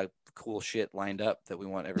got a lot of cool shit lined up that we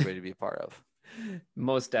want everybody to be a part of.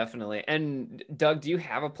 Most definitely. And Doug, do you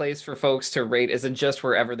have a place for folks to rate? Is it just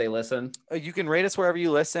wherever they listen? You can rate us wherever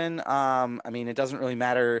you listen. I mean, it doesn't really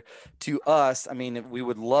matter to us. I mean, we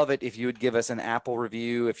would love it if you would give us an Apple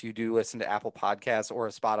review if you do listen to Apple Podcasts, or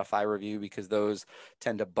a Spotify review, because those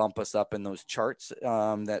tend to bump us up in those charts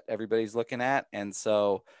that everybody's looking at. And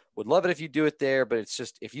so would love it if you do it there, but it's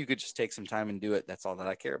just, if you could just take some time and do it, that's all that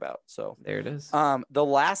I care about. So There it is. the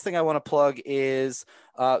last thing I want to plug is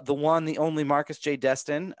the one, the only Marcus J.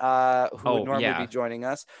 Destin, who would normally be joining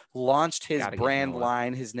us, launched his brand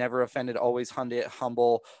line, his Never Offended, Always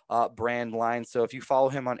Humble brand line. So if you follow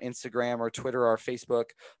him on Instagram or Twitter or Facebook,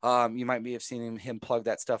 you might have seen him plug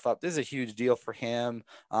that stuff up. This is a huge deal for him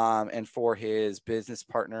and for his business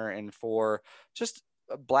partner and for just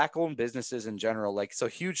Black owned businesses in general. Like, so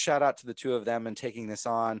huge shout out to the two of them and taking this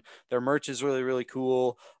on. Their merch is really, really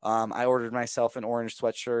cool. I ordered myself an orange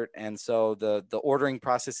sweatshirt. And so the ordering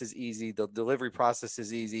process is easy. The delivery process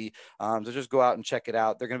is easy. So just go out and check it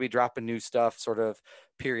out. They're going to be dropping new stuff sort of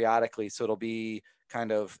periodically. So it'll be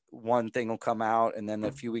kind of one thing will come out and then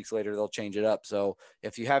a few weeks later they'll change it up. So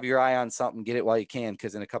if you have your eye on something, get it while you can,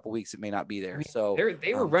 because in a couple weeks it may not be there. So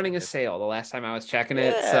they were running a sale the last time I was checking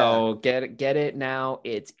it. So get it now.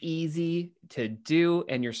 It's easy to do,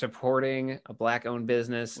 and you're supporting a Black owned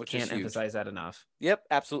business. Can't emphasize that enough. Yep,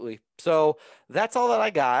 absolutely. So that's all that I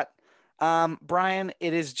got. Brian,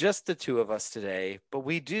 it is just the two of us today, but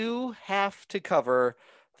we do have to cover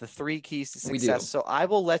the 3 keys to success. So I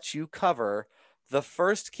will let you cover the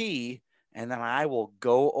first key, and then I will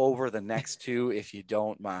go over the next 2 if you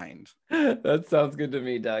don't mind. That sounds good to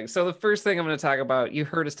me, Doug. So the first thing I'm going to talk about, you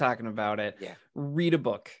heard us talking about it. Yeah. Read a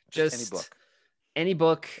book. Just any book. Any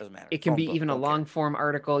book. Doesn't matter. It can be even a long form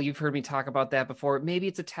article. You've heard me talk about that before. Maybe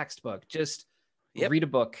it's a textbook. Just read a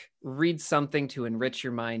book. Read something to enrich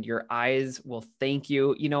your mind. Your eyes will thank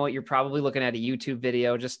you. You know what? You're probably looking at a YouTube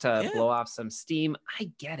video just to blow off some steam.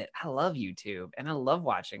 I get it. I love YouTube and I love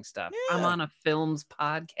watching stuff. I'm on a films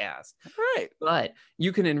podcast. Right. But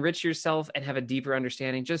you can enrich yourself and have a deeper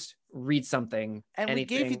understanding. Just read something. And we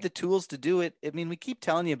gave you the tools to do it. I mean, we keep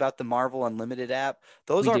telling you about the Marvel Unlimited app.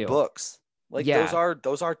 Those are books. Like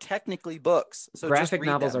those are technically books. So graphic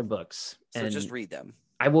novels are books. So just read them.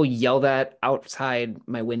 I will yell that outside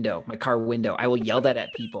my window, my car window. I will yell that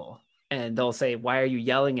at people and they'll say, "Why are you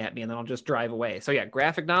yelling at me?" And then I'll just drive away. So yeah,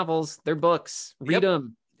 graphic novels, they're books. Read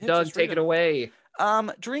them. Doug, take it away.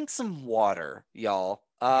 Drink some water, y'all.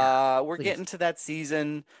 We're getting to that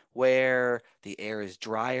season where the air is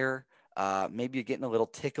drier. Maybe you're getting a little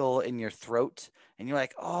tickle in your throat and you're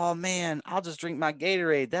like, "Oh man, I'll just drink my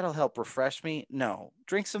Gatorade. That'll help refresh me." No,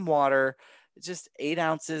 drink some water. Just 8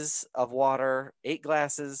 ounces of water, 8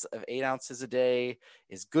 glasses of 8 ounces a day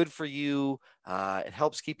is good for you. It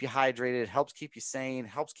helps keep you hydrated, helps keep you sane,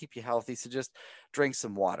 helps keep you healthy. So just drink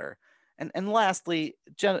some water. And lastly,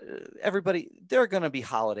 everybody, there are going to be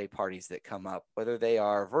holiday parties that come up, whether they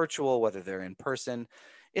are virtual, whether they're in person.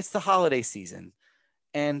 It's the holiday season.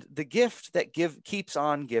 And the gift that keeps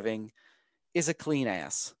on giving is a clean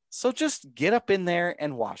ass. So just get up in there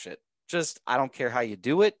and wash it. I don't care how you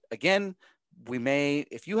do it. Again,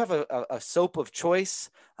 if you have a soap of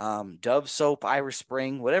choice, Dove soap, Irish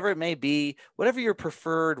Spring, whatever it may be, whatever your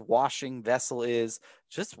preferred washing vessel is,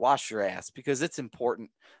 just wash your ass, because it's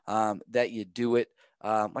important that you do it.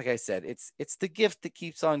 Like I said, it's the gift that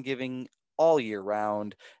keeps on giving all year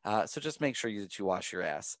round. So just make sure that you wash your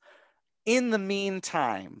ass. In the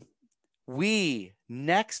meantime, we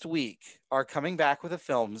next week are coming back with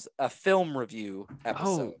a film review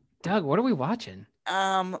episode. Oh, Doug, what are we watching?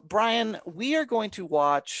 Brian, we are going to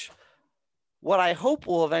watch what I hope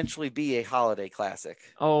will eventually be a holiday classic.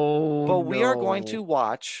 We are going to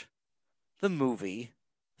watch the movie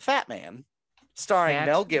Fat Man, starring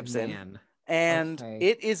Mel Gibson. And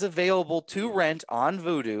it is available to rent on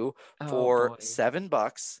Vudu for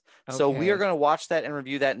 $7. So we are going to watch that and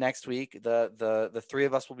review that next week. The 3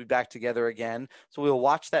 of us will be back together again. So we'll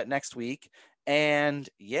watch that next week. And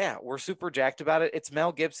yeah, we're super jacked about it. It's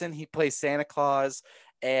Mel Gibson. He plays Santa Claus,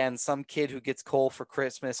 and some kid who gets coal for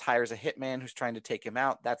Christmas hires a hitman who's trying to take him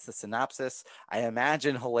out. That's the synopsis. I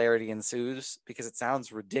imagine hilarity ensues because it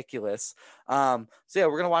sounds ridiculous. So yeah,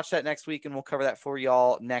 we're going to watch that next week and we'll cover that for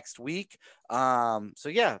y'all next week. So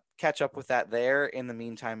yeah, catch up with that there in the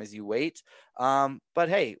meantime as you wait. But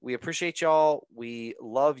hey, we appreciate y'all. We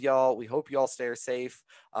love y'all. We hope y'all stay safe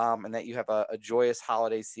and that you have a joyous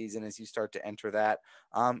holiday season as you start to enter that.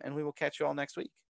 And we will catch you all next week.